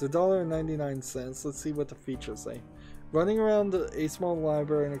 It's $1.99. Let's see what the features say. Running around a small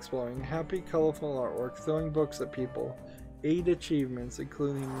library and exploring. Happy, colorful artwork. Throwing books at people. 8 achievements,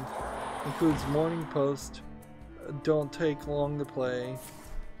 includes Morning Post. Don't take long to play.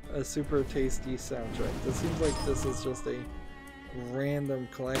 A super tasty soundtrack. This seems like this is just a random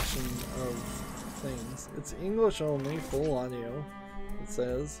collection of things. It's English only, full audio. It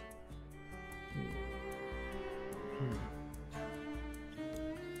says.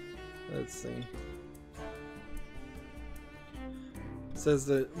 Let's see. It says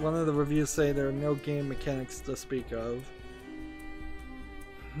that one of the reviews say there are no game mechanics to speak of.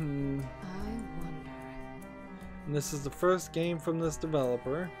 I wonder. And this is the first game from this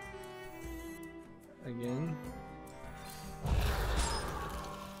developer. Again.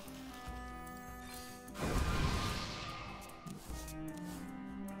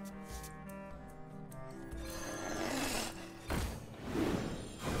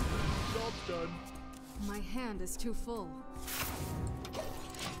 Job's done. My hand is too full.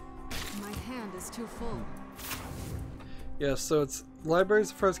 My hand is too full. Yeah, so it's Library's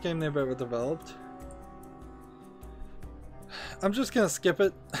the first game they've ever developed. I'm just gonna skip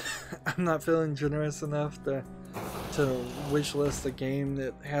it. I'm not feeling generous enough to wishlist a game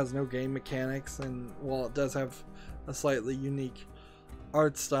that has no game mechanics, and while it does have a slightly unique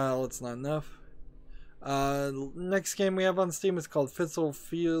art style, it's not enough. Next game we have on Steam is called Fizzle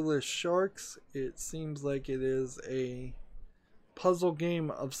Fearless Sharks. It seems like it is a puzzle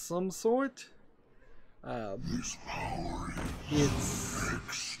game of some sort. It's,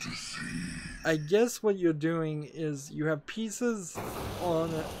 I guess what you're doing is you have pieces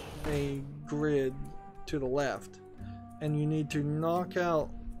on a grid to the left, and you need to knock out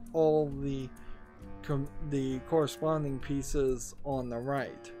all the corresponding pieces on the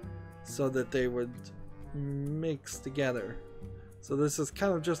right so that they would mix together. So this is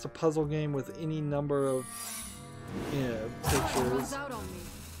kind of just a puzzle game with any number of pictures.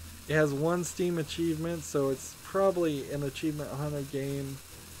 It has 1 Steam achievement, so it's probably an achievement hunter game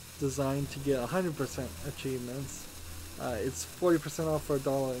designed to get 100% achievements. It's 40% off for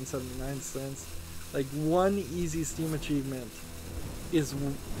 $1.79. Like, 1 easy Steam achievement is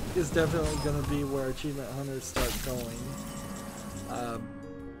definitely going to be where achievement hunters start going.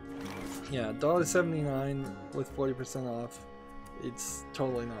 Yeah, $1.79 with 40% off. It's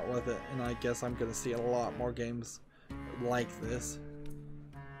totally not worth it, and I guess I'm going to see a lot more games like this.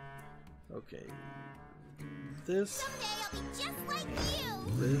 Okay. This. Someday I'll be just like you.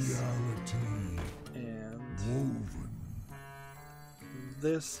 This. Reality And woven.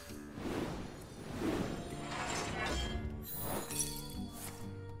 this. And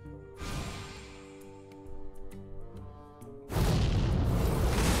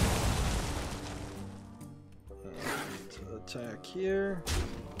attack here.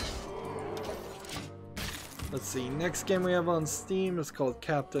 Let's see, next game we have on Steam is called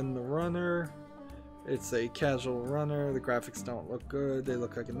Captain the Runner. It's a casual runner. The graphics don't look good. They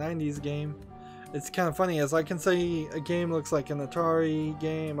look like a 90s game. It's kind of funny, as I can say a game looks like an Atari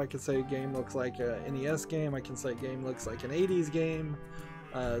game, I can say a game looks like an NES game, I can say a game looks like an 80s game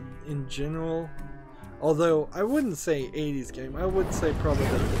in general. Although I wouldn't say 80s game, I would say probably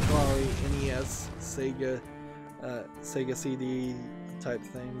Atari, NES, Sega CD type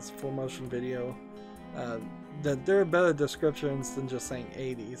things, full motion video. That there are better descriptions than just saying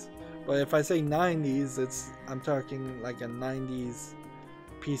 80s. But if I say 90s, I'm talking like a 90s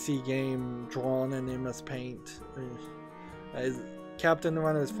PC game drawn in MS Paint. Captain the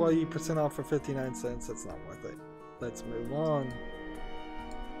Runner is 40% off for 59 cents. That's not worth it. Let's move on.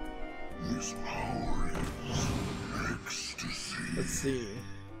 This power is ecstasy. Let's see.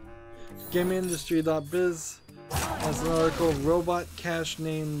 GameIndustry.biz has an article. Robot Cash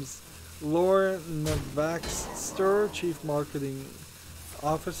names Laura Navaxster Chief Marketing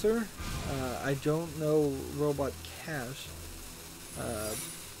Officer. I don't know Robot Cash.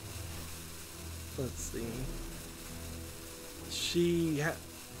 Let's see. She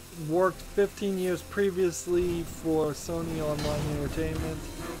worked 15 years previously for Sony Online Entertainment,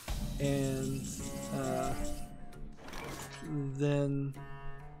 and then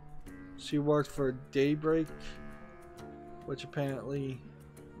she worked for Daybreak, which apparently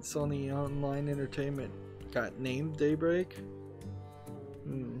Sony Online Entertainment got named Daybreak.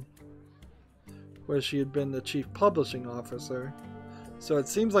 Where she had been the chief publishing officer. So it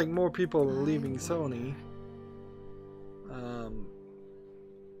seems like more people are leaving Sony.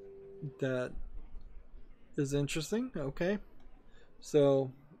 That is interesting. Okay.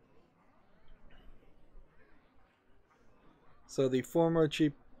 So the former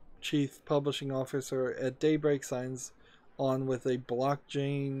chief chief publishing officer at Daybreak signs on with a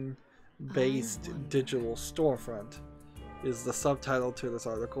blockchain-based digital storefront. Is the subtitle to this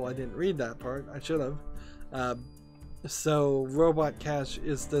article. I didn't read that part. I should have. So Robot Cash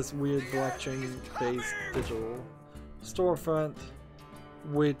is this weird blockchain-based digital storefront,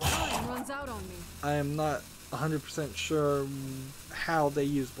 which Runs out on me. I am not 100% sure how they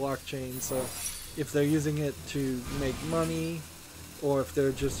use blockchain. So if they're using it to make money, or if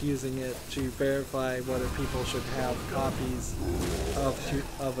they're just using it to verify whether people should have copies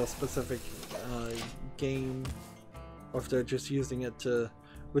of a specific game, or if they're just using it to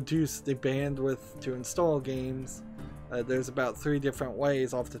reduce the bandwidth to install games. There's about 3 different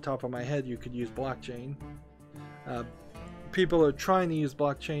ways off the top of my head you could use blockchain. People are trying to use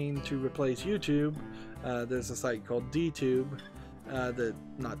blockchain to replace YouTube. There's a site called DTube that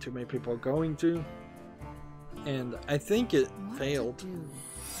not too many people are going to, and I think it failed.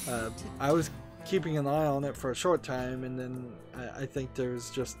 I was keeping an eye on it for a short time, and then I think there's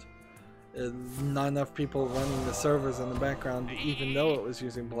just not enough people running the servers in the background, even though it was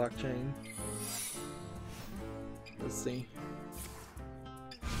using blockchain. Let's see.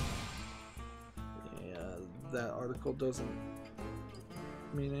 Yeah, that article doesn't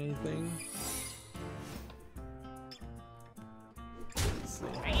mean anything. Let's see.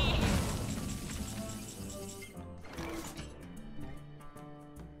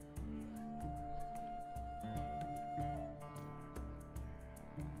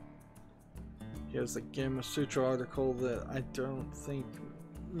 Here's a Gamma Sutra article that I don't think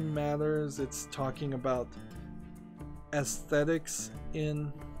matters. It's talking about aesthetics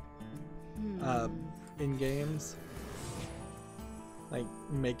in games, like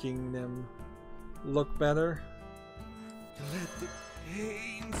making them look better. Let the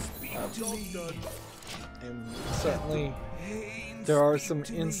pain speak to me. And certainly there are some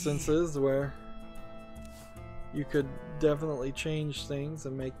instances where you could definitely change things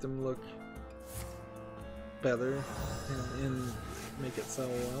and make them look better and make it sell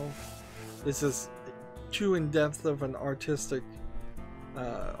well. This is too in-depth of an artistic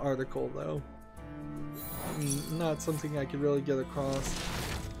article, though. Not something I could really get across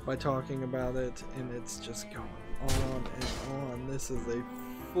by talking about it, and it's just going on and on. This is a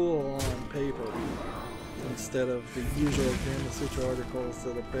full-on paper instead of the usual Gamma Sutra articles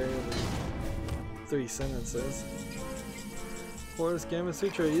that are barely 3 sentences. Of course, Gamma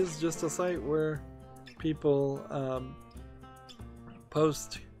Sutra is just a site where people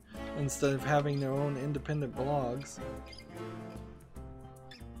post instead of having their own independent blogs.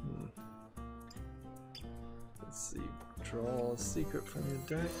 Let's see. Draw a secret from your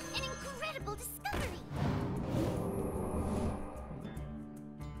deck. An incredible discovery!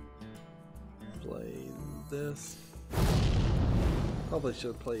 Play this. Probably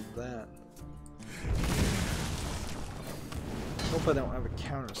should have played that. Hope I don't have a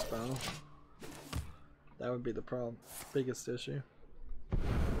counter spell. That would be the problem. Biggest issue.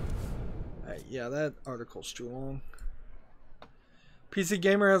 Yeah, that article's too long. PC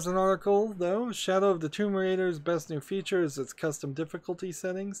Gamer has an article, though. Shadow of the Tomb Raider's best new feature is its custom difficulty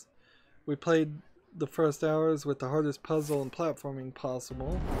settings. We played the first hours with the hardest puzzle and platforming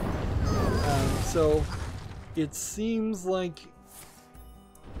possible. So it seems like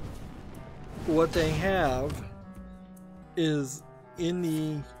what they have is in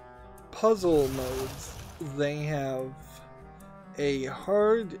the puzzle modes, they have a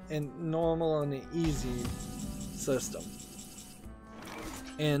hard and normal and an easy system.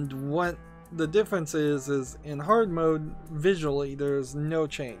 And what the difference is in hard mode, visually there's no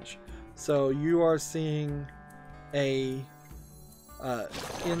change. So you are seeing a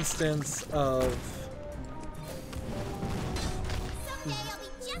instance of Someday I'll be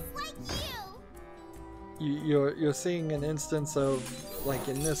just like you! you're seeing an instance of, like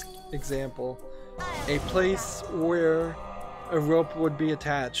in this example, a place where a rope would be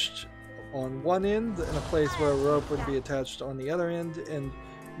attached on one end and a place where a rope would be attached on the other end, and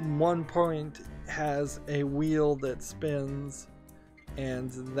one point has a wheel that spins,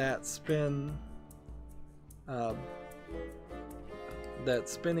 and that spinning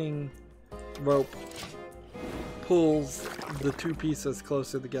rope pulls the 2 pieces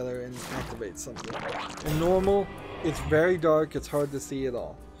closer together and activates something. In normal, it's very dark, it's hard to see at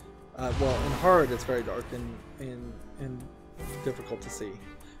all. Well, in hard it's very dark and difficult to see.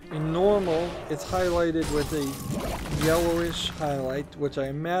 In normal, it's highlighted with a yellowish highlight, which I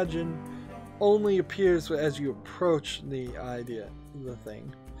imagine only appears as you approach the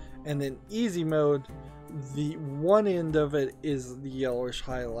thing. And in easy mode, the one end of it is the yellowish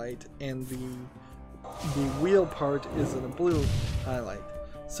highlight, and the wheel part is in a blue highlight.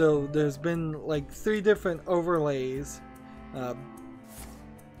 So there's been like 3 different overlays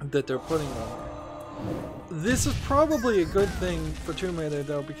that they're putting on. This is probably a good thing for Tomb Raider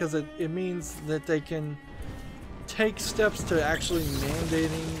though, because it means that they can take steps to actually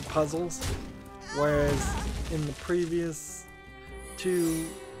mandating puzzles, whereas in the previous 2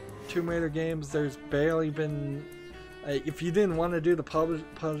 Tomb Raider games there's barely been if you didn't want to do the puzzles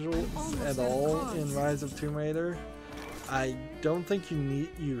at all in Rise of Tomb Raider, I don't think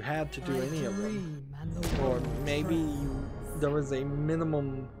you had to do any of them, or maybe there was a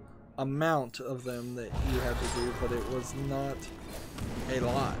minimum amount of them that you had to do, but it was not a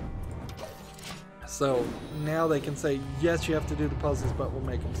lot. So now they can say, yes, you have to do the puzzles, but we'll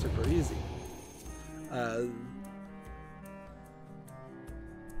make them super easy.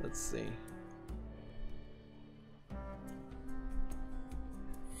 Let's see.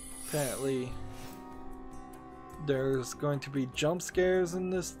 Apparently there's going to be jump scares in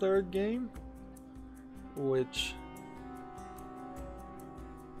this 3rd game, which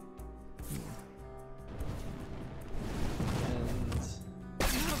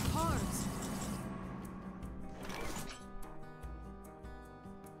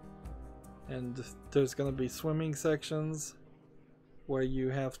and there's going to be swimming sections where you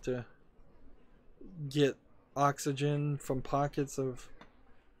have to get oxygen from pockets of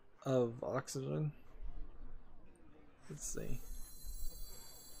oxygen. Let's see.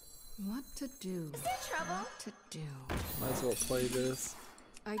 What to do? Is there trouble? What to do? Might as well play this.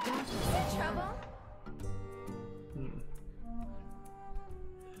 I don't Is there trouble?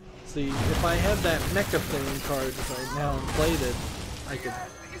 See, if I had that mecha thing card right now and played it,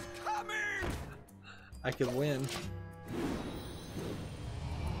 I could win.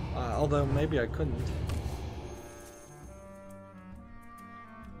 Although maybe I couldn't.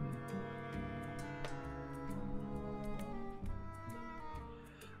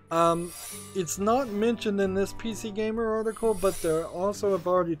 It's not mentioned in this PC Gamer article, but they also have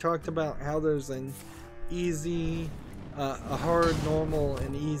already talked about how there's an easy, a hard, normal,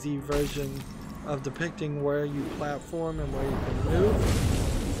 and easy version of depicting where you platform and where you can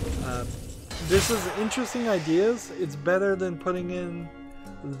move. This is interesting ideas. It's better than putting in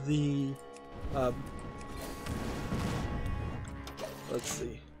the let's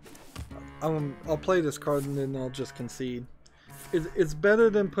see. I'll play this card and then I'll just concede. It's better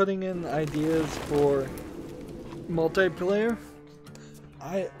than putting in ideas for multiplayer.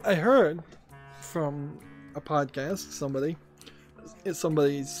 I heard from a podcast,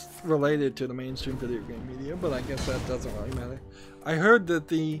 somebody's related to the mainstream video game media, but I guess that doesn't really matter. I heard that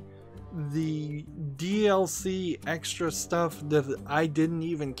the DLC extra stuff that I didn't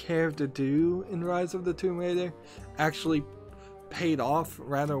even care to do in Rise of the Tomb Raider actually paid off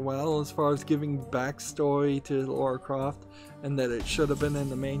rather well as far as giving backstory to Lara Croft, and that it should have been in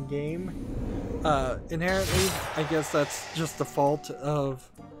the main game. Inherently, I guess that's just the fault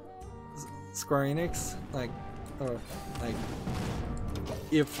of Square Enix.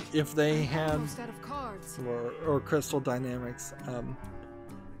 If they had, or Crystal Dynamics,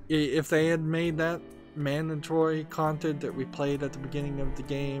 if they had made that mandatory content that we played at the beginning of the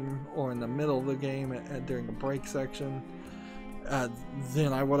game or in the middle of the game during a break section,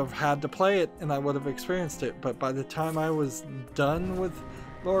 then I would have had to play it and I would have experienced it. But by the time I was done with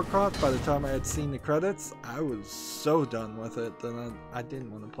Lara Croft, by the time I had seen the credits, I was so done with it that I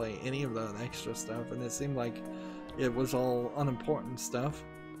didn't want to play any of that extra stuff, and it seemed like it was all unimportant stuff.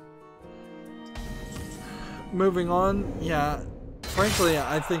 Moving on, yeah, frankly,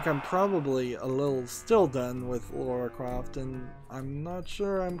 I think I'm probably a little still done with Lara Croft, and I'm not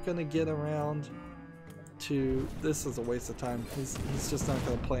sure I'm gonna get around to. This is a waste of time. He's just not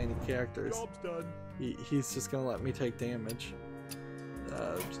gonna play any characters. Job's done. He's just gonna let me take damage.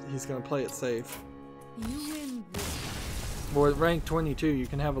 He's gonna play it safe. You win this. But at rank 22, you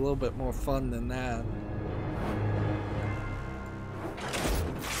can have a little bit more fun than that.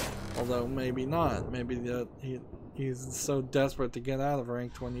 Although maybe not. Maybe that he's so desperate to get out of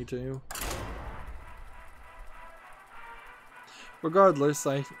rank 22. Regardless,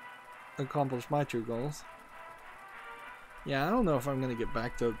 I accomplished my 2 goals. Yeah, I don't know if I'm gonna get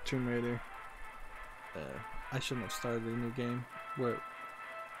back to Tomb Raider. I shouldn't have started a new game. We're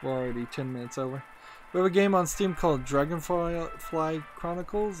already 10 minutes over. We have a game on Steam called Dragonfly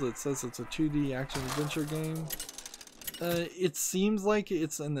Chronicles. It says it's a 2D action-adventure game. It seems like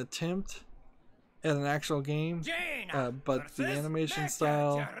it's an attempt at an actual game, but the animation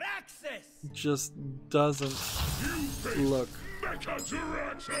style just doesn't look...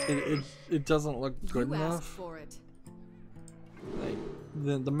 It doesn't look good enough. For it. Like,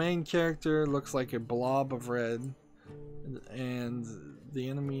 the main character looks like a blob of red, and the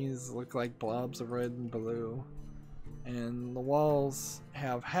enemies look like blobs of red and blue, and the walls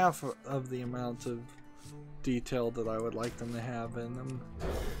have half of the amount of detail that I would like them to have in them,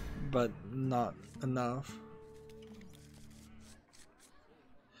 but not enough.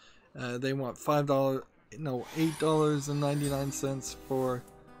 They want $8.99 for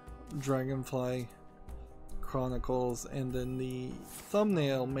Dragonfly Chronicles, and then the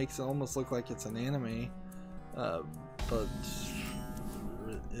thumbnail makes it almost look like it's an anime, but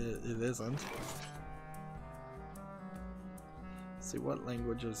it isn't. Let's see, what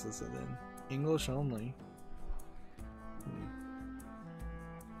languages is it in? English only.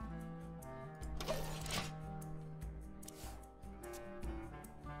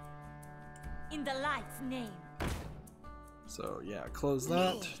 In the light's name. So yeah, close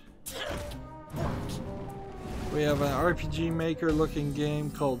that. We have an RPG Maker looking game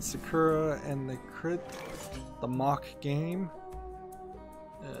called Sakura and the Crit, the mock game.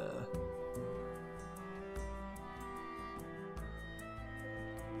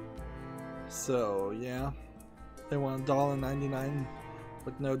 So yeah, they want $1.99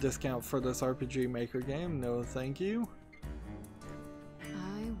 with no discount for this RPG Maker game. No thank you.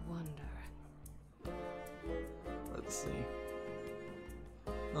 I wonder. Let's see.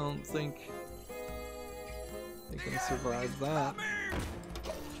 I don't think they can survive that.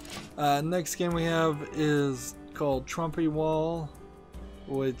 Next game we have is called Trumpy Wall,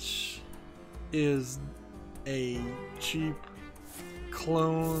 which is a cheap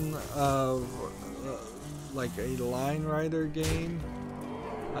clone of like a line rider game,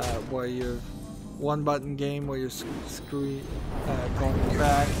 where you're one button game where you're going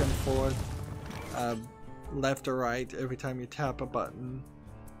back and forth, left or right every time you tap a button.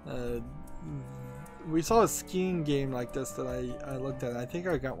 We saw a skiing game like this that I looked at. I think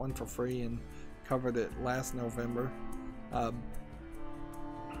I got one for free and covered it last November.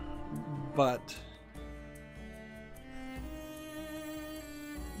 But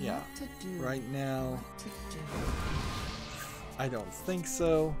yeah, right now I don't think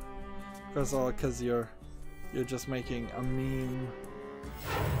so. First of all, because you're just making a meme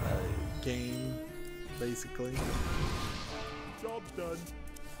game, basically. Job's done.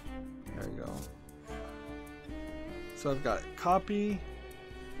 There you go. So I've got copy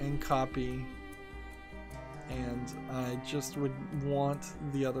and copy, and I just would want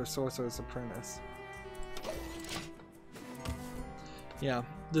the other Sorcerer's Apprentice. Yeah,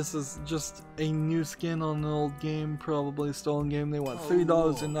 this is just a new skin on an old game, probably a stolen game. They want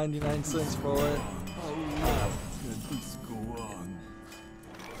 $3.99 for it.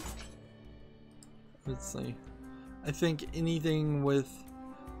 Let's see. I think anything with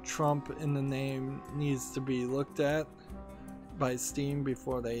Trump in the name needs to be looked at by Steam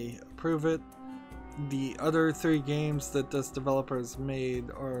before they approve it. The other 3 games that this developer has made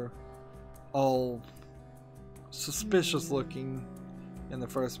are all suspicious looking in the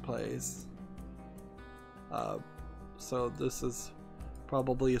first place. So this is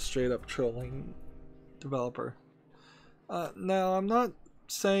probably a straight up trolling developer. Now I'm not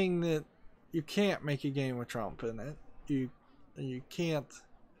saying that you can't make a game with Trump in it. You can't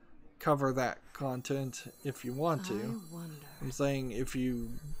cover that content if you want to. I'm saying if you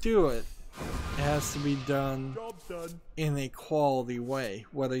do it, it has to be done in a quality way.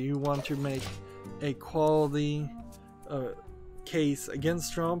 Whether you want to make a quality case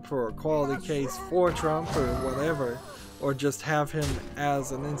against Trump or a quality case for Trump or whatever, or just have him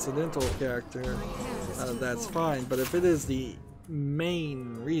as an incidental character, that's fine. But if it is the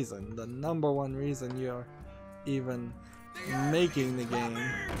main reason, the #1 reason you're even making the game,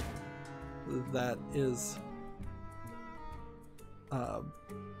 that is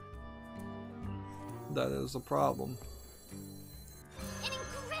a problem. An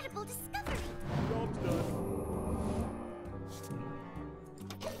incredible discovery. Job's done.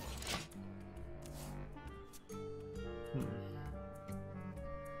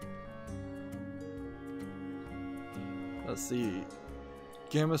 Let's see.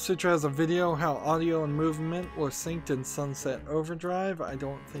 Gamma Sutra has a video how audio and movement were synced in Sunset Overdrive. I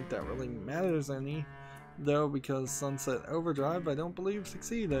don't think that really matters any, though, because Sunset Overdrive I don't believe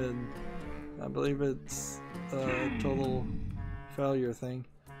succeeded. I believe it's a total failure thing.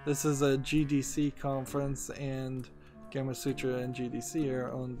 This is a GDC conference, and Gamma Sutra and GDC are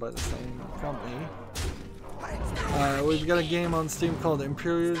owned by the same company. We've got a game on Steam called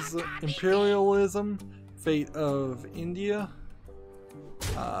Imperialism, Fate of India.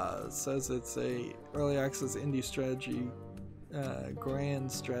 It says it's a early access indie strategy,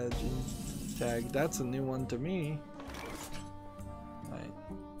 grand strategy tag. That's a new one to me. Right.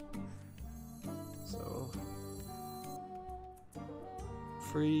 So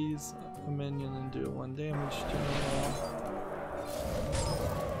freeze a minion and do 1 damage to him.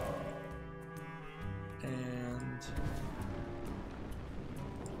 And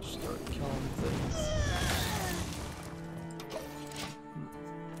start killing things.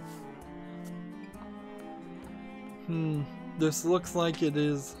 This looks like it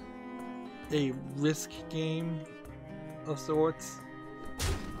is a risk game of sorts.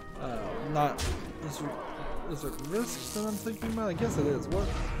 Not is it Risk that I'm thinking about? I guess it is.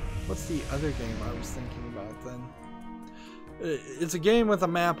 What's the other game I was thinking about then? It's a game with a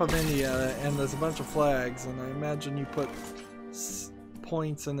map of India and there's a bunch of flags, and I imagine you put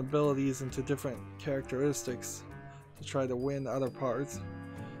points and abilities into different characteristics to try to win other parts.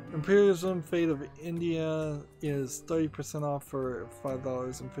 Imperialism Fate of India is 30% off for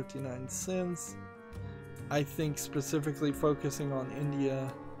 $5.59. I think specifically focusing on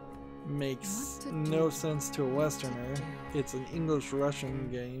India makes no sense to a Westerner. It's an English-Russian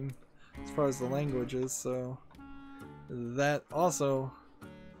game as far as the languages, so that also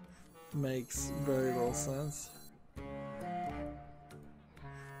makes very little sense.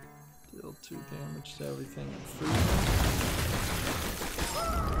 Deal 2 damage to everything and freeze.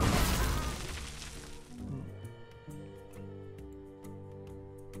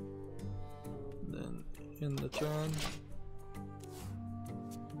 Then in the turn.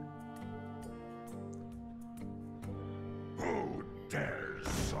 Who dares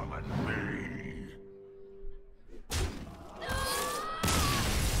summon me?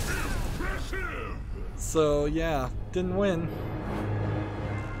 Impressive! So yeah, didn't win.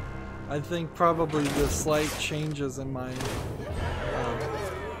 I think probably the slight changes in my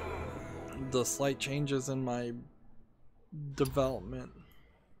development.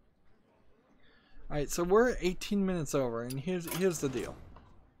 Alright, so we're 18 minutes over, and here's the deal.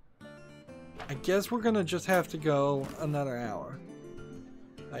 I guess we're gonna just have to go another hour.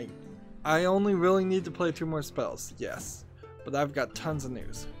 I only really need to play 2 more spells, yes, but I've got tons of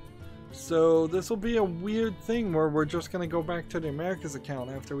news. So this will be a weird thing where we're just gonna go back to the Americas account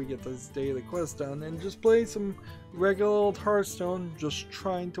after we get this Day of the Quest done and just play some regular old Hearthstone, just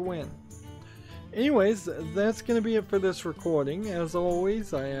trying to win. Anyways, that's gonna be it for this recording. As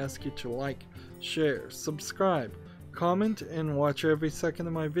always, I ask you to like, share, subscribe, comment, and watch every second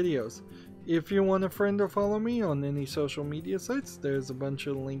of my videos. If you want a friend or follow me on any social media sites, there's a bunch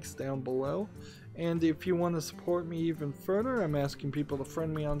of links down below. And if you want to support me even further, I'm asking people to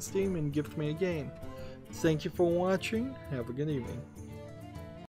friend me on Steam and gift me a game. Thank you for watching. Have a good evening.